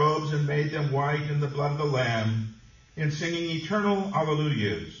washed their robes and made them white in the blood of the Lamb in singing eternal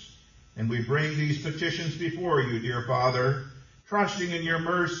alleluias. And we bring these petitions before you, dear Father, trusting in your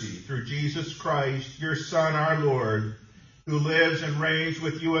mercy through Jesus Christ, your Son, our Lord, who lives and reigns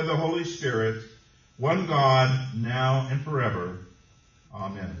with you in the Holy Spirit, one God, now and forever.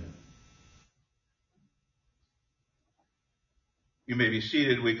 Amen. You may be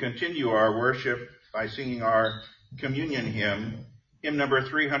seated. We continue our worship by singing our communion hymn, hymn number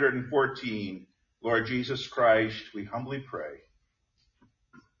 314, Lord Jesus Christ, we humbly pray.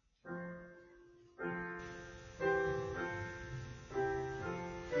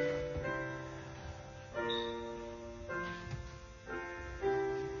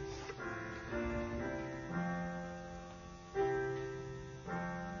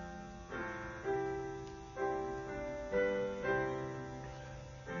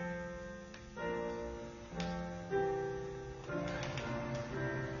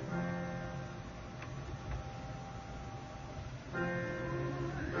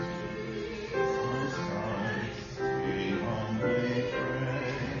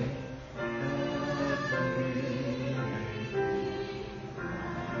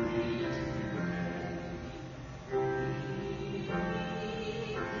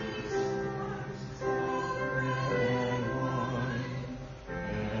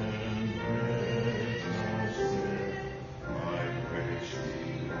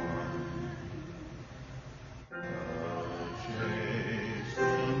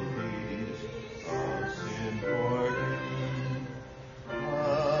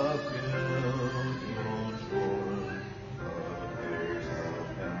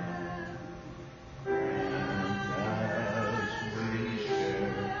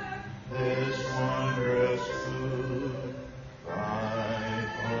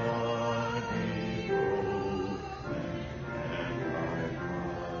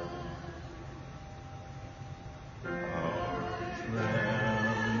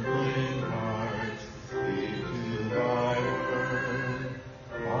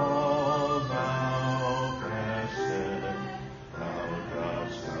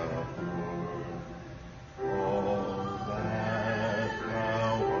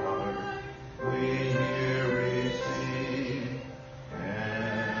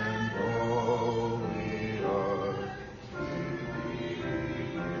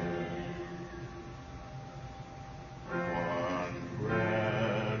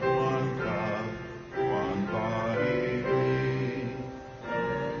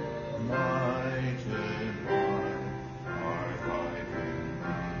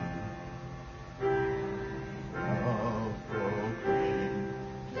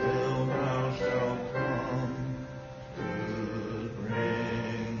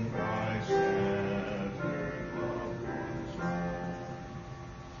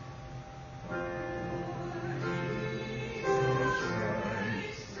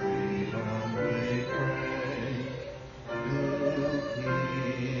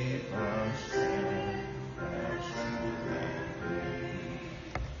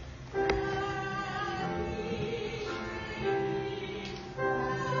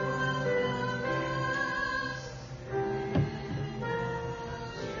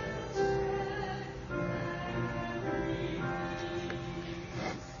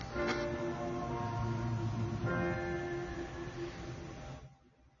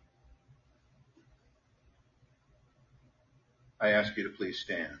 I ask you to please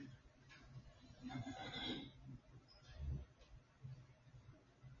stand.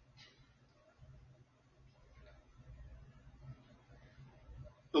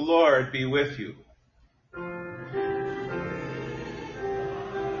 The Lord be with you.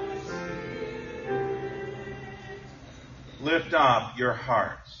 Lift up your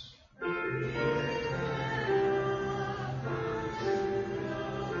hearts.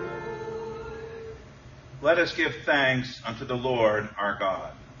 Let us give thanks unto the Lord our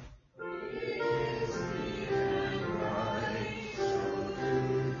God.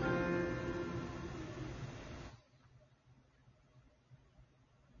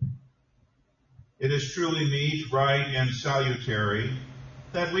 It is truly meet, right, and salutary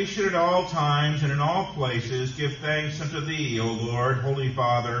that we should at all times and in all places give thanks unto thee, O Lord, Holy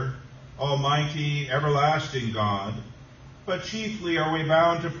Father, Almighty, everlasting God. But chiefly are we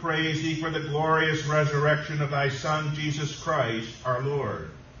bound to praise thee for the glorious resurrection of thy Son, Jesus Christ, our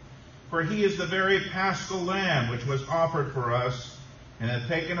Lord. For he is the very paschal Lamb which was offered for us, and hath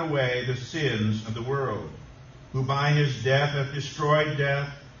taken away the sins of the world, who by his death hath destroyed death,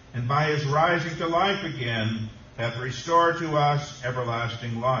 and by his rising to life again hath restored to us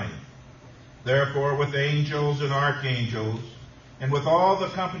everlasting life. Therefore with angels and archangels, and with all the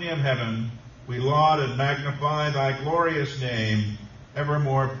company of heaven, we laud and magnify thy glorious name,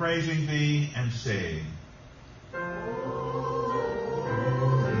 evermore praising thee and saying,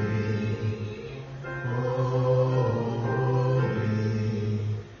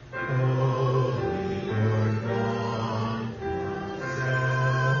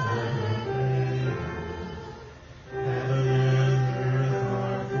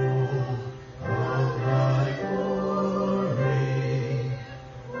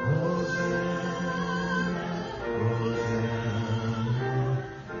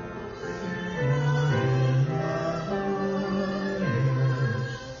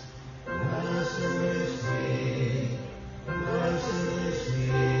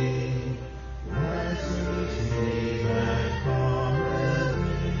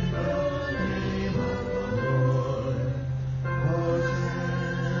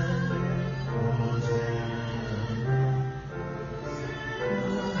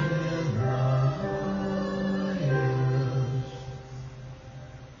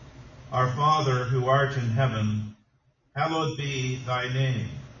 Our Father, who art in heaven, hallowed be thy name.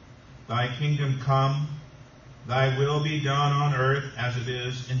 Thy kingdom come, thy will be done on earth as it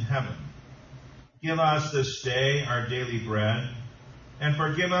is in heaven. Give us this day our daily bread, and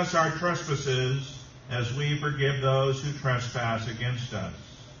forgive us our trespasses as we forgive those who trespass against us.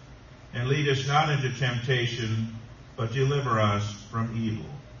 And lead us not into temptation, but deliver us from evil.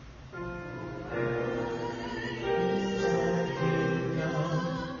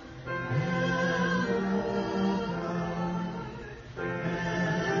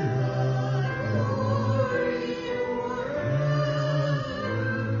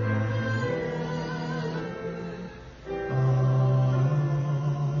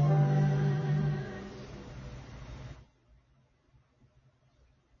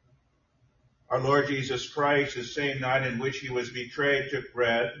 Our Lord Jesus Christ, the same night in which he was betrayed, took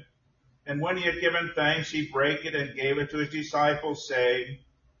bread, and when he had given thanks, he brake it and gave it to his disciples, saying,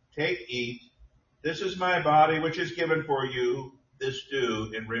 Take, eat. This is my body, which is given for you. This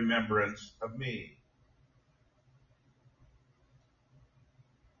do in remembrance of me.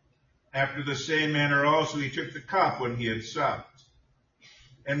 After the same manner also he took the cup when he had supped.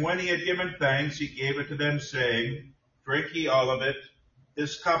 And when he had given thanks, he gave it to them, saying, Drink ye all of it.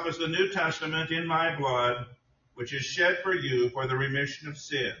 This cup is the New Testament in my blood, which is shed for you for the remission of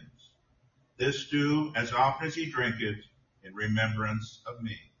sins. This do as often as ye drink it in remembrance of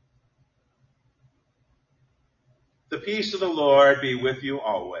me. The peace of the Lord be with you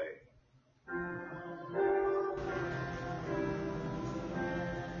always.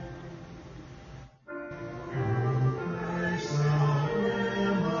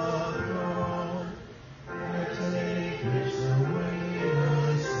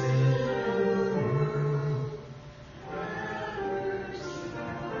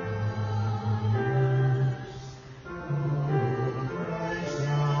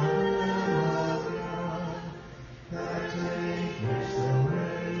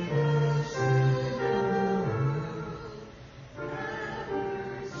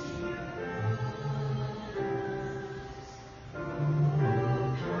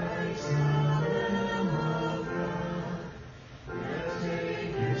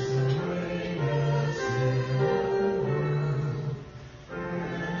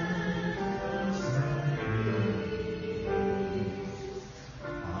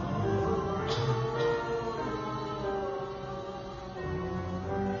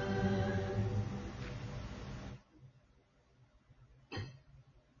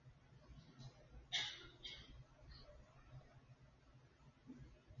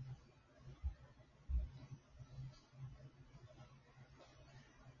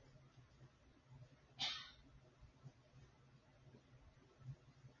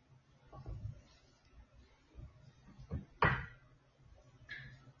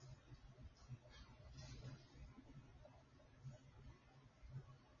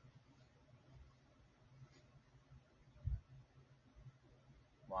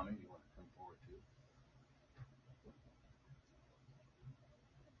 Lonnie, you want to come forward too?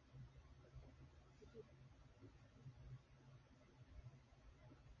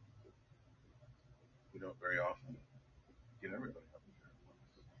 We don't very often get everybody up here.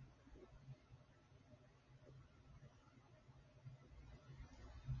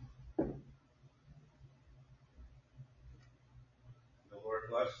 The Lord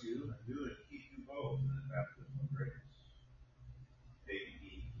bless you and do and keep you both in the baptism of grace. Take and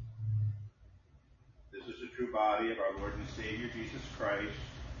eat. This is the true body of our Lord and Savior Jesus Christ,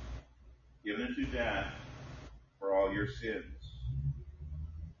 given into death for all your sins.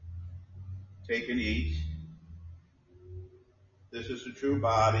 Take and eat. This is the true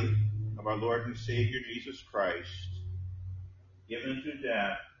body of our Lord and Savior Jesus Christ, given into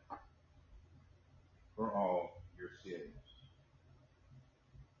death for all your sins.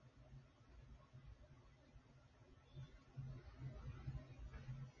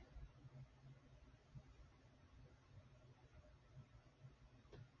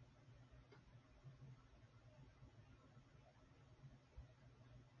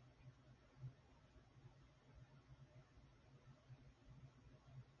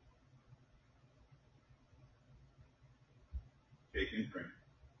 Take and drink.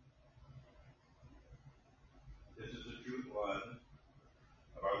 This is the true blood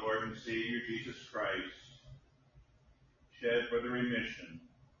of our Lord and Savior Jesus Christ, shed for the remission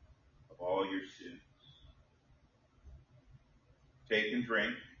of all your sins. Take and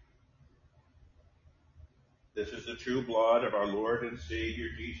drink. This is the true blood of our Lord and Savior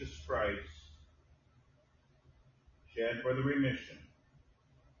Jesus Christ, shed for the remission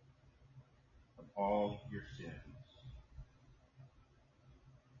of all your sins.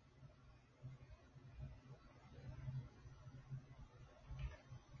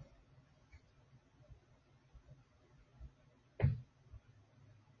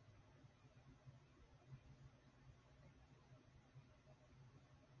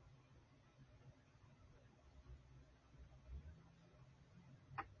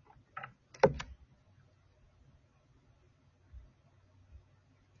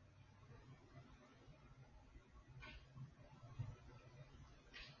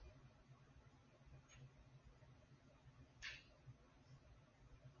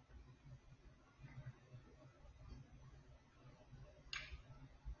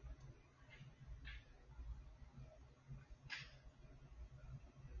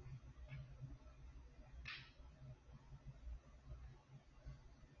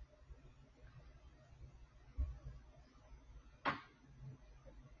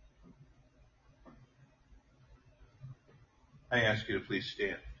 I ask you to please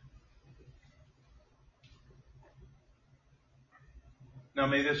stand. Now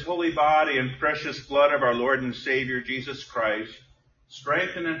may this holy body and precious blood of our Lord and Savior Jesus Christ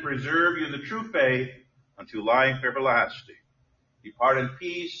strengthen and preserve you in the true faith unto life everlasting. Depart in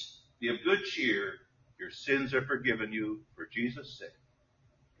peace, be of good cheer. Your sins are forgiven you for Jesus' sake.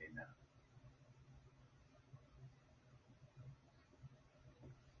 Amen.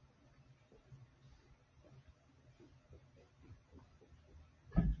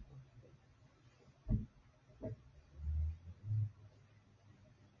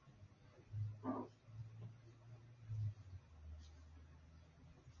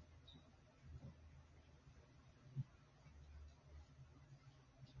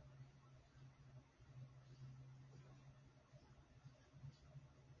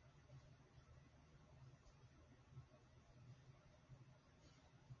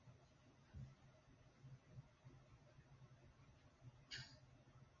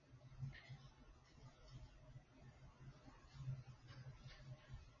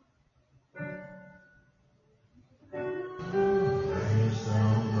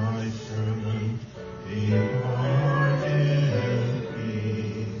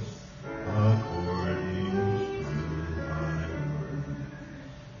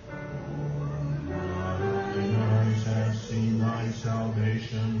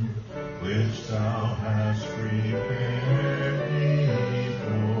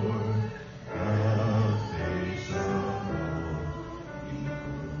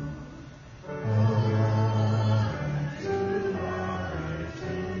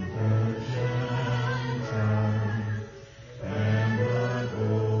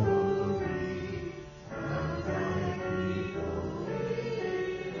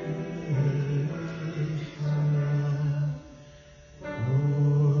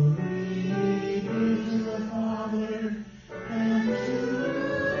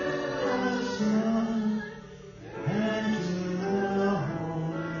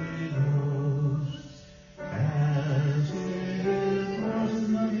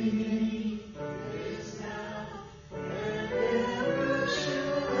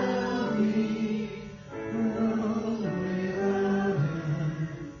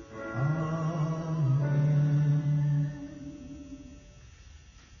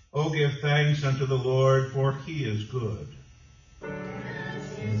 thanks unto the Lord, for he is good.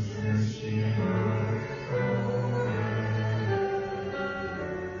 His mercy endureth forever.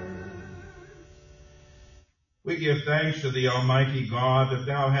 We give thanks to thee, Almighty God, that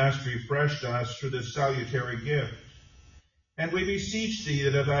thou hast refreshed us through this salutary gift. And we beseech thee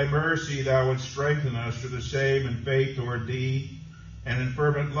that of thy mercy thou wouldst strengthen us through the same in faith toward thee, and in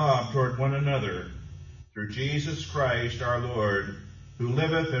fervent love toward one another, through Jesus Christ our Lord, who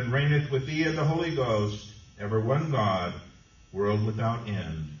liveth and reigneth with thee in the Holy Ghost, ever one God, world without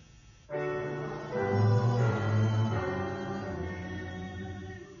end.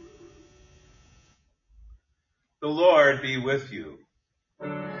 The Lord be with you.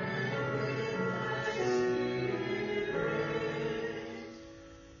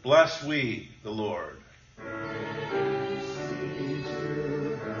 Bless we the Lord.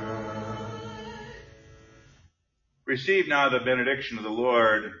 Receive now the benediction of the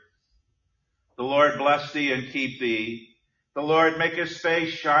Lord. The Lord bless thee and keep thee. The Lord make his face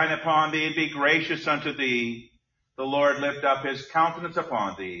shine upon thee and be gracious unto thee. The Lord lift up his countenance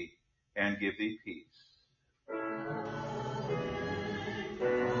upon thee and give thee peace.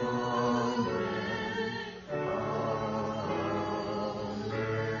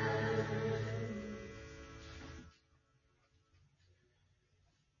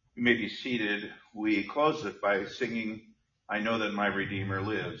 You may be seated. We close it by singing, I Know That My Redeemer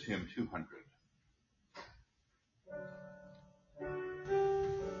Lives, hymn 200.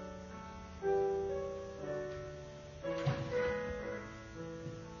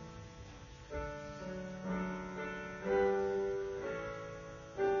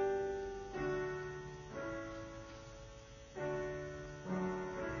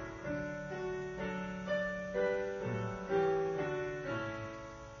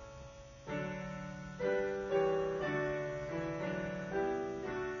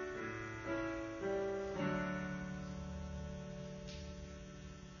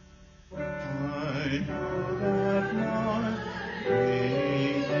 I know that my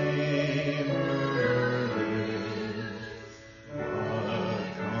Redeemer lives.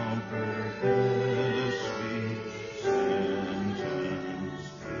 What comfort this sweet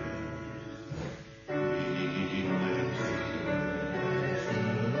sentence gives. He lifts me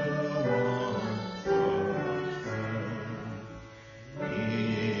into one foot.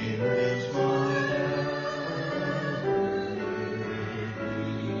 He lifts my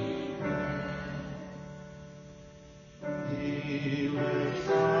He lifts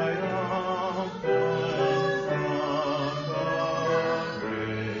right up and from the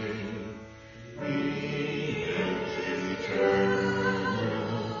grave. He lives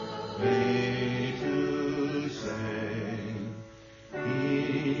eternally to save.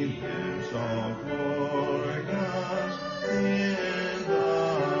 He lives all glorious in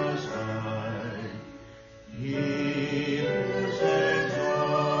the sky. He lives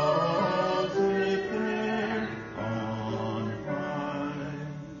exalted there on high.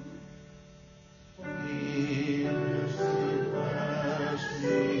 He lives to bless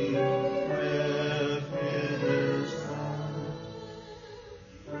me with his love.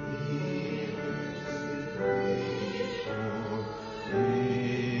 He lives to preach for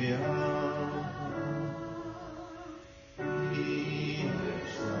the outcome. He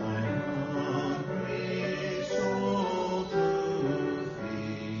lifts my hungry soul to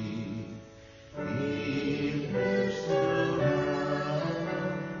feed. He lives to have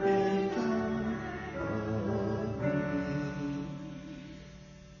in time of need.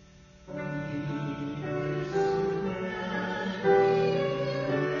 He lives to bless me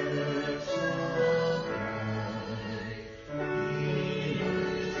with supply. He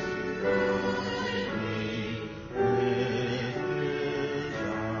lives to guide me with his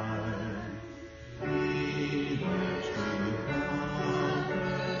eye. He lives to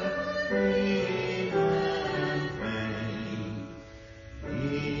comfort grief and pain.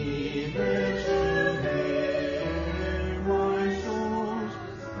 He lives to hear my soul's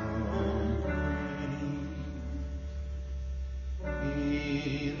complaint.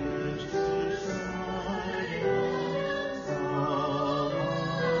 He lives to silence all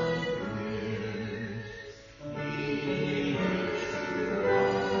my fears. He lives to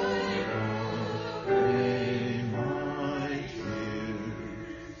hide away my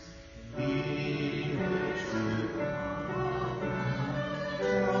tears. He lives to calm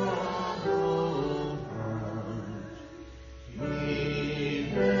troubled heart.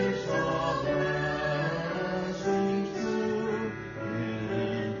 He lives all blessings to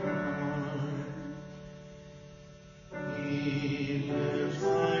impart.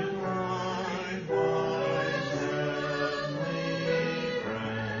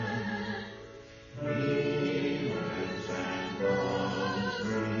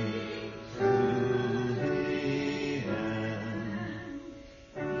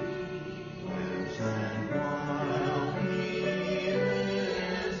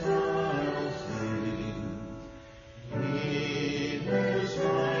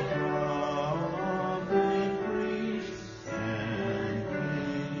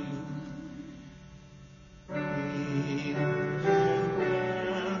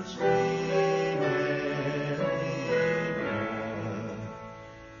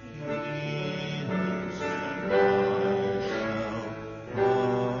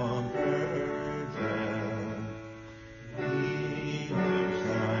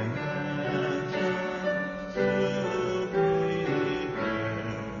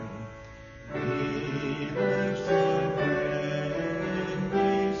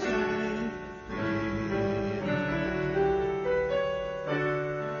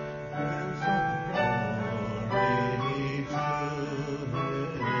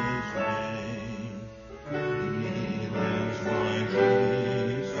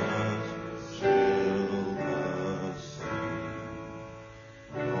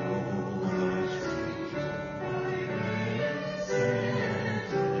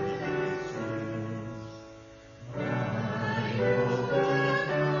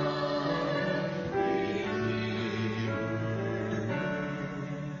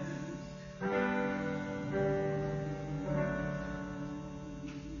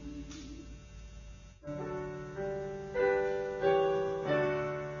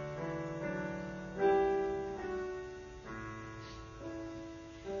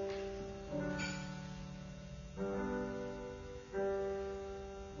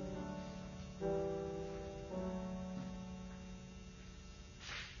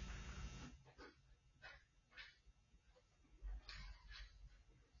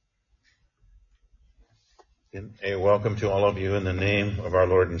 A welcome to all of you in the name of our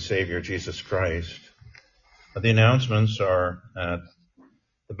Lord and Savior, Jesus Christ. The announcements are at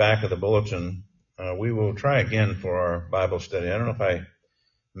the back of the bulletin. We will try again for our Bible study. I don't know if I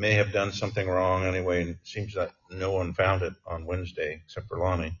may have done something wrong. Anyway, it seems that no one found it on Wednesday except for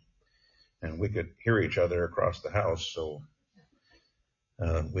Lonnie. And we could hear each other across the house, so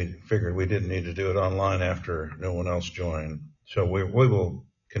we figured we didn't need to do it online after no one else joined. So we will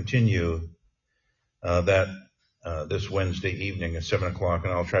continue that this Wednesday evening at 7 o'clock,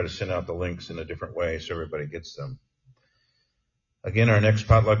 and I'll try to send out the links in a different way so everybody gets them. Again, our next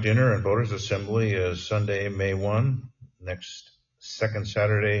potluck dinner and voters assembly is Sunday, May 1. Next second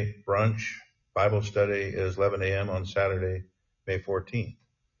Saturday brunch. Bible study is 11 a.m. on Saturday, May 14th.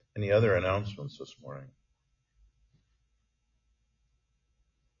 Any other announcements this morning?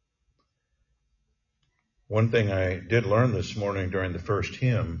 One thing I did learn this morning during the first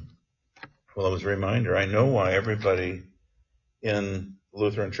hymn, well, it was a reminder. I know why everybody in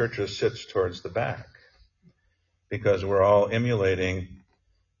Lutheran churches sits towards the back, because we're all emulating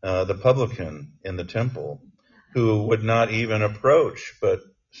the publican in the temple who would not even approach, but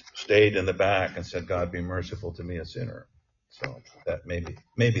stayed in the back and said, God, be merciful to me, a sinner. So that may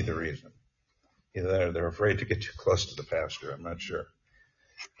be the reason. Either they're afraid to get too close to the pastor. I'm not sure.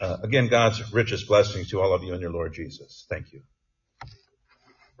 Again, God's richest blessings to all of you in your Lord Jesus. Thank you.